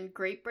 1.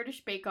 Great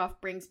British Bake Off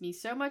brings me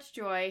so much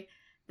joy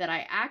that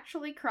I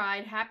actually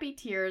cried happy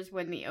tears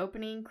when the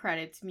opening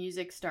credits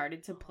music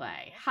started to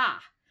play.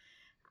 Ha!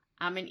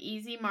 I'm an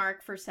easy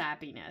mark for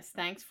sappiness.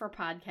 Thanks for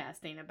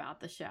podcasting about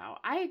the show.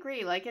 I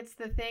agree. Like, it's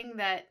the thing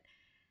that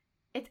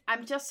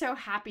I'm just so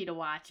happy to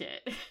watch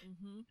it.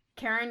 Mm-hmm.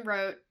 Karen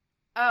wrote,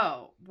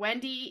 oh,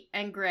 Wendy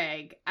and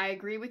Greg, I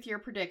agree with your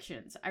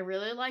predictions. I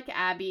really like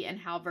Abby and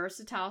how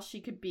versatile she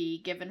could be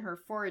given her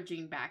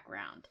foraging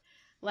background.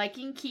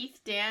 Liking Keith,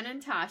 Dan,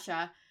 and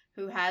Tasha,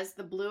 who has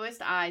the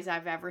bluest eyes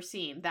I've ever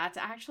seen. That's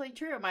actually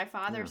true. My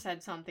father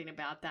said something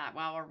about that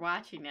while we're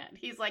watching it.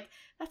 He's like,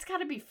 that's got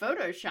to be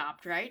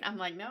photoshopped, right? I'm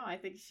like, no, I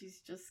think she's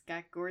just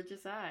got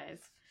gorgeous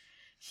eyes.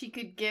 She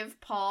could give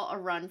Paul a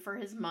run for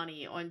his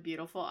money on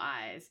beautiful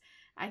eyes.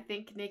 I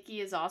think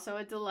Nikki is also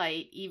a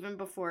delight even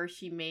before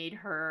she made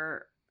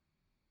her...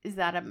 Is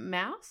that a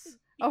mouse?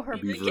 Oh, her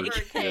beaver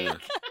cake.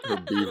 Yeah, her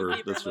beaver,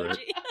 that's right.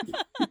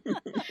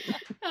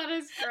 That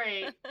is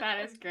great.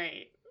 That is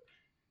great.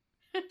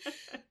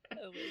 That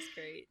was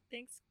great.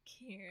 Thanks,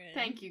 Karen.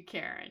 Thank you,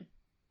 Karen.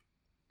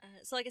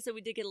 So like I said,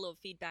 we did get a little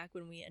feedback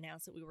when we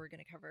announced that we were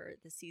going to cover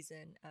the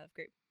season of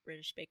Great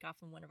British Bake Off,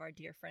 and one of our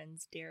dear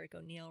friends, Derek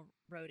O'Neill,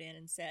 wrote in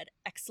and said,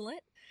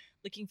 excellent.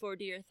 Looking forward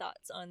to your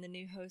thoughts on the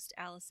new host,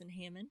 Allison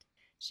Hammond.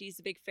 She's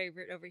a big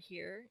favorite over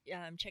here.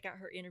 Check out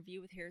her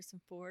interview with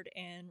Harrison Ford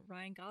and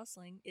Ryan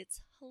Gosling.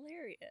 It's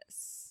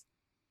hilarious.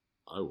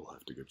 I will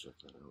have to go check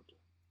that out.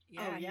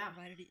 Yeah, Oh, yeah.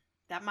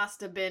 That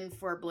must have been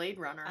for Blade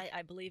Runner.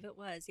 I believe it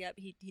was. Yep,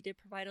 he did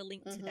provide a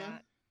link to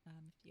that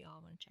if you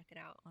all want to check it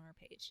out on our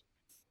page.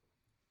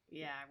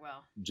 Yeah, I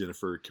will.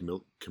 Jennifer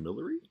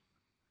Camilleri?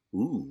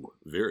 Ooh,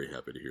 very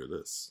happy to hear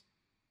this.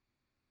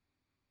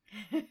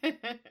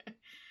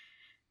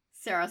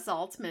 Sarah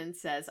Saltzman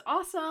says,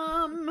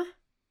 awesome!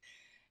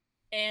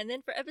 And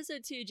then for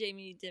episode 2,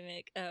 Jamie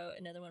Dimmick,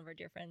 another one of our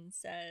dear friends,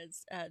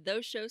 says,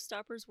 those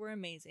showstoppers were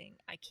amazing.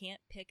 I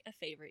can't pick a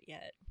favorite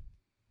yet.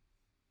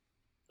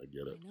 I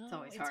get it. I know, It's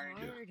always hard.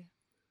 Yeah.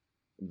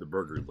 The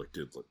burger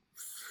did look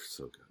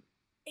so good.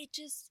 It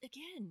just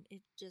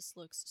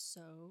looks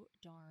so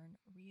darn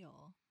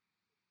real.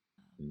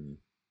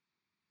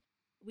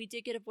 We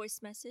did get a voice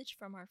message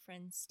from our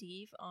friend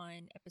Steve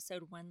on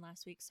episode 1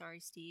 last week. Sorry,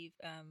 Steve.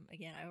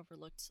 Again, I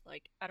overlooked,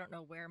 I don't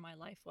know where my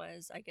life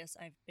was. I guess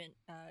I've been,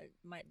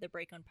 the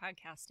break on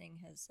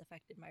podcasting has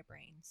affected my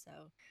brain.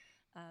 So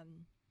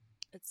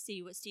let's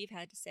see what Steve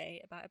had to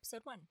say about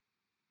episode 1.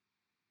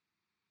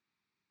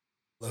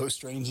 Hello,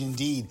 strange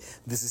indeed.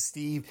 This is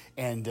Steve,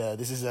 and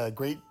this is a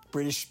Great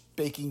British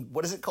Baking...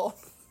 What is it called?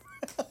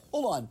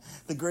 Hold on.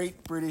 The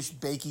Great British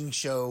Baking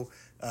Show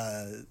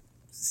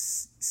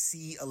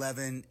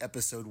C11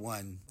 episode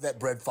 1, that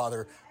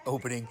Breadfather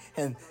opening,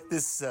 and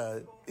this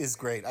is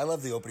great. I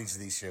love the openings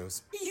of these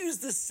shows. He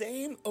used the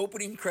same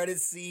opening credit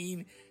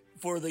scene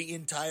for the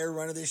entire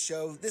run of this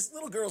show. This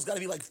little girl's got to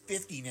be like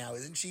 50 now,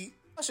 isn't she?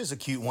 Tasha's a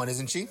cute one,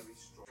 isn't she?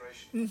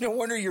 No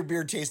wonder your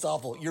beer tastes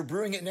awful. You're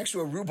brewing it next to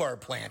a rhubarb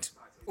plant.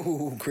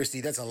 Ooh,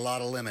 Christy, that's a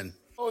lot of lemon.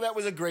 Oh, that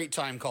was a great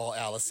time call,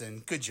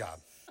 Allison. Good job.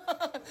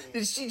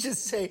 Did she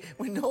just say,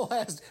 when Noel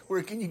asked,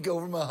 where can you go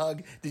from a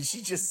hug, did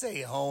she just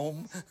say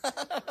home?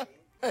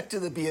 To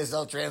the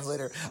BSL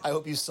translator, I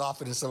hope you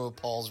softened some of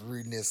Paul's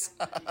rudeness.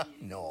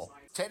 Noel.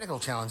 Technical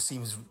challenge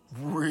seems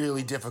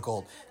really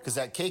difficult because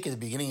that cake at the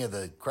beginning of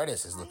the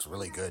credits looks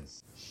really good.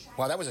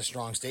 Wow, that was a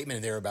strong statement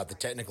in there about the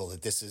technical,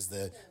 that this is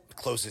the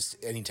closest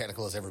any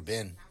technical has ever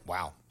been.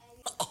 Wow.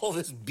 All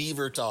this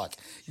beaver talk,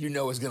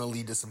 is going to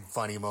lead to some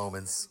funny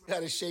moments.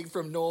 Got a shake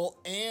from Noel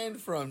and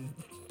from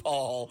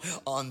Paul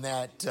on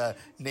that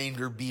named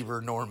her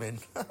Beaver Norman.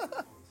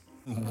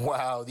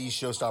 Wow, these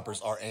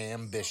showstoppers are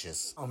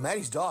ambitious. Oh,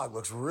 Maddie's dog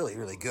looks really,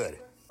 really good.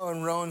 Oh,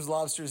 and Rowan's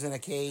lobsters in a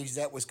cage,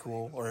 that was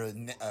cool, or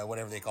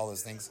whatever they call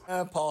those things.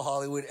 Paul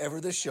Hollywood, ever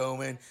the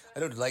showman.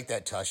 I don't like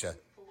that, Tasha.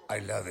 I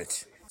love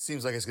it.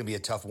 Seems like it's going to be a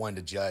tough one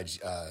to judge,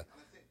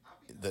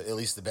 at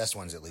least the best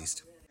ones, at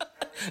least.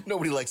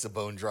 Nobody likes a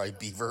bone-dry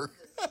beaver.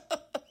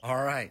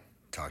 All right,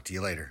 talk to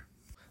you later.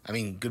 I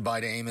mean,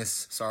 goodbye to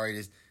Amos.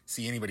 Sorry to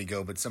see anybody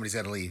go, but somebody's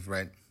got to leave,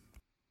 right?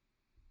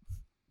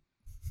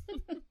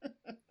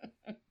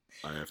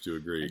 I have to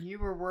agree. And you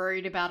were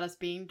worried about us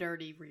being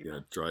dirty,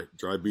 Reba. Yeah,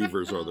 dry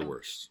beavers are the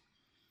worst.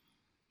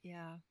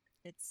 Yeah,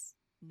 it's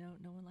no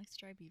one likes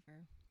dry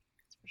beaver.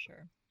 That's for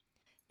sure.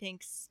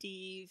 Thanks,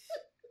 Steve.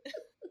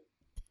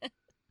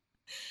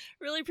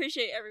 Really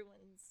appreciate everyone's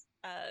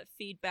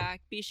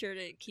feedback. Be sure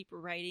to keep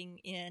writing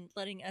in,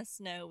 letting us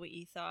know what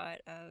you thought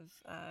of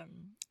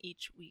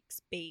each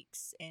week's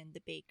bakes and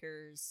the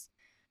bakers.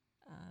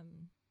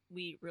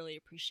 We really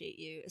appreciate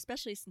you,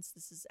 especially since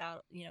this is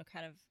out,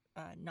 kind of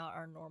not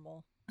our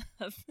normal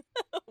of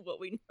what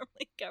we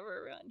normally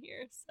cover around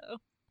here. So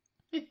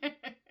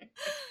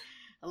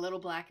a little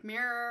Black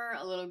Mirror,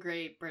 a little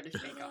Great British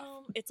Bake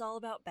Off. It's all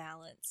about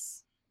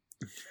balance.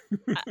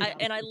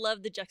 And I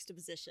love the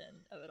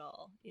juxtaposition of it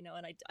all,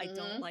 and I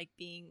don't like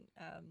being,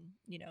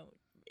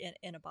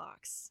 in a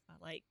box. I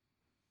like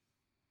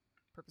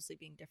purposely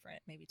being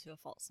different, maybe to a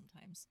fault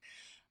sometimes.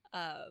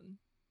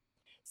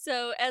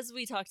 So as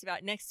we talked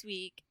about, next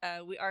week,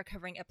 we are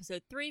covering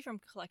episode 3 from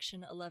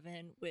Collection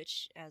 11,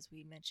 which, as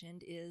we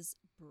mentioned, is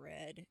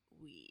Bread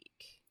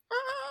Week.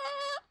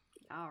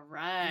 All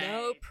right.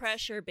 No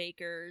pressure,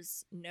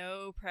 bakers.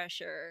 No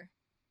pressure.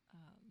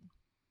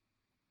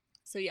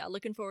 So yeah,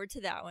 looking forward to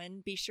that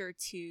one. Be sure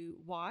to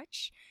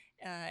watch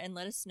and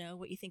let us know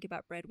what you think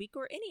about Bread Week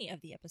or any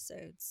of the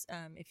episodes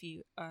if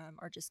you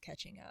are just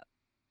catching up.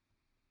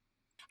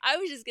 I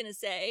was just going to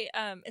say,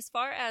 as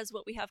far as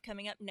what we have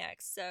coming up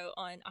next, so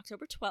on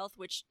October 12th,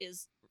 which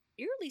is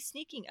eerily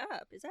sneaking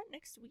up. Is that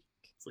next week?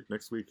 It's like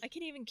next week. I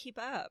can't even keep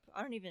up.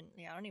 I don't even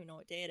know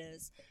what day it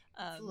is.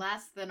 It's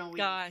less than a week.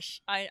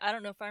 Gosh, I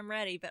don't know if I'm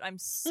ready, but I'm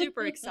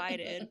super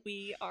excited.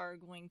 We are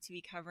going to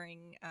be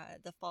covering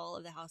the fall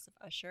of the House of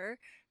Usher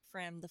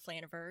from the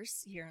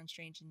Flaniverse here on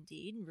Strange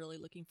Indeed. I'm really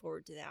looking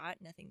forward to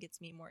that. Nothing gets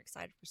me more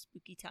excited for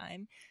spooky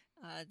time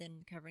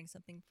than covering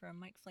something from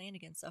Mike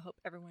Flanagan. So I hope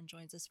everyone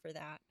joins us for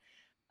that.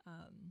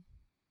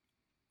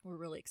 We're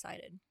really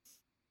excited.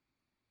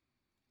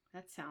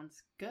 That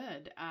sounds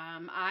good.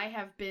 I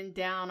have been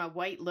down a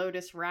White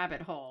Lotus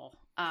rabbit hole.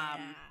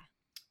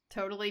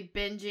 Totally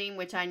binging,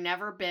 which I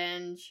never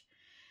binge.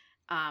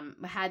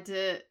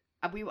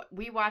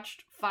 We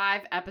watched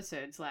 5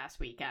 episodes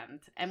last weekend,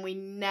 and we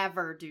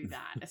never do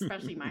that,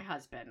 especially my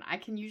husband. I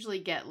can usually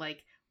get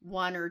like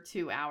 1 or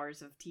 2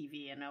 hours of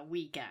TV in a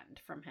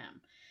weekend from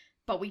him,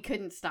 but we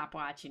couldn't stop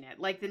watching it.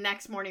 Like the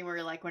next morning, we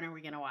were like, "When are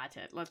we gonna watch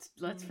it? Let's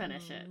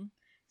finish it."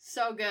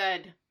 So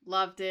good,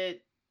 loved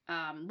it.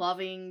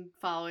 Loving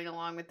following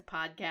along with the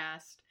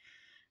podcast.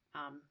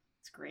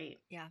 It's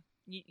great. Yeah,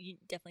 you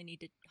definitely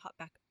need to hop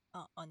back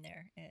on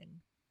there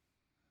and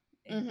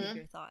give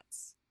your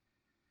thoughts.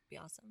 Be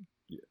awesome.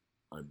 Yeah,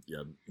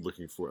 I'm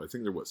looking for. I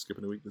think they're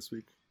skipping a week this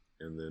week,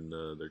 and then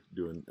they're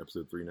doing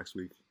episode 3 next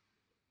week.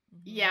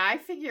 Yeah, I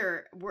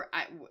figure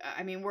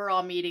we're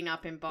all meeting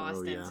up in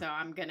Boston, so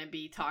I'm gonna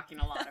be talking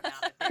a lot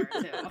about it there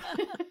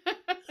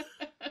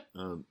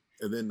too.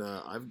 And then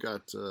I've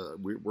got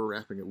we're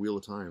wrapping at Wheel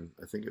of Time.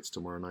 I think it's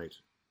tomorrow night.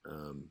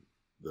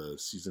 The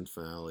season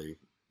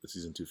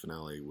 2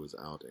 finale was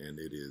out, and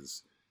it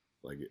is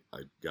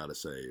I gotta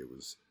say it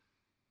was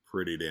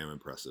pretty damn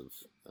impressive.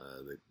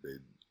 They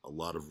a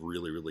lot of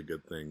really, really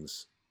good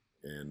things,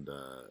 and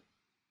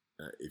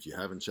if you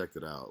haven't checked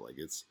it out,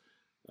 it's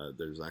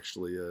there's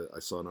actually I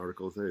saw an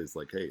article today. It's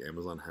like, hey,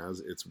 Amazon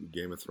has its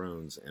Game of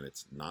Thrones, and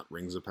it's not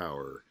Rings of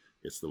Power.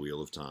 It's the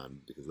Wheel of Time,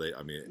 because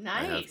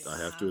nice. I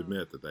have to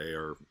admit that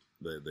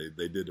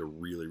they did a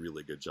really,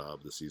 really good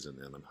job this season,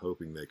 and I'm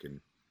hoping they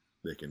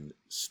can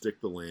stick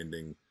the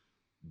landing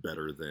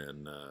better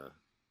than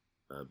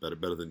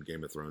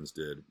Game of Thrones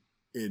did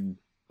in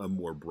a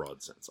more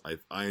broad sense.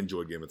 I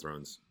enjoy Game of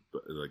Thrones,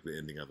 but like the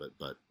ending of it,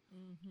 but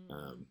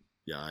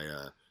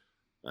yeah,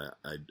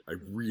 I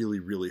really,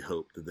 really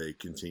hope that they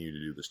continue to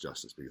do this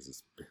justice because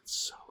it's been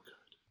so good.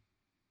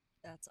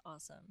 That's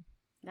awesome.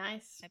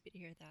 Nice. Happy to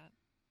hear that.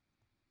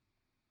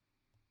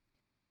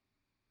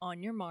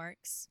 On your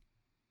marks.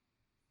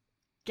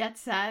 Get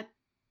set.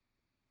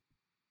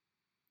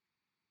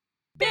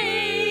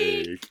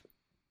 Bake!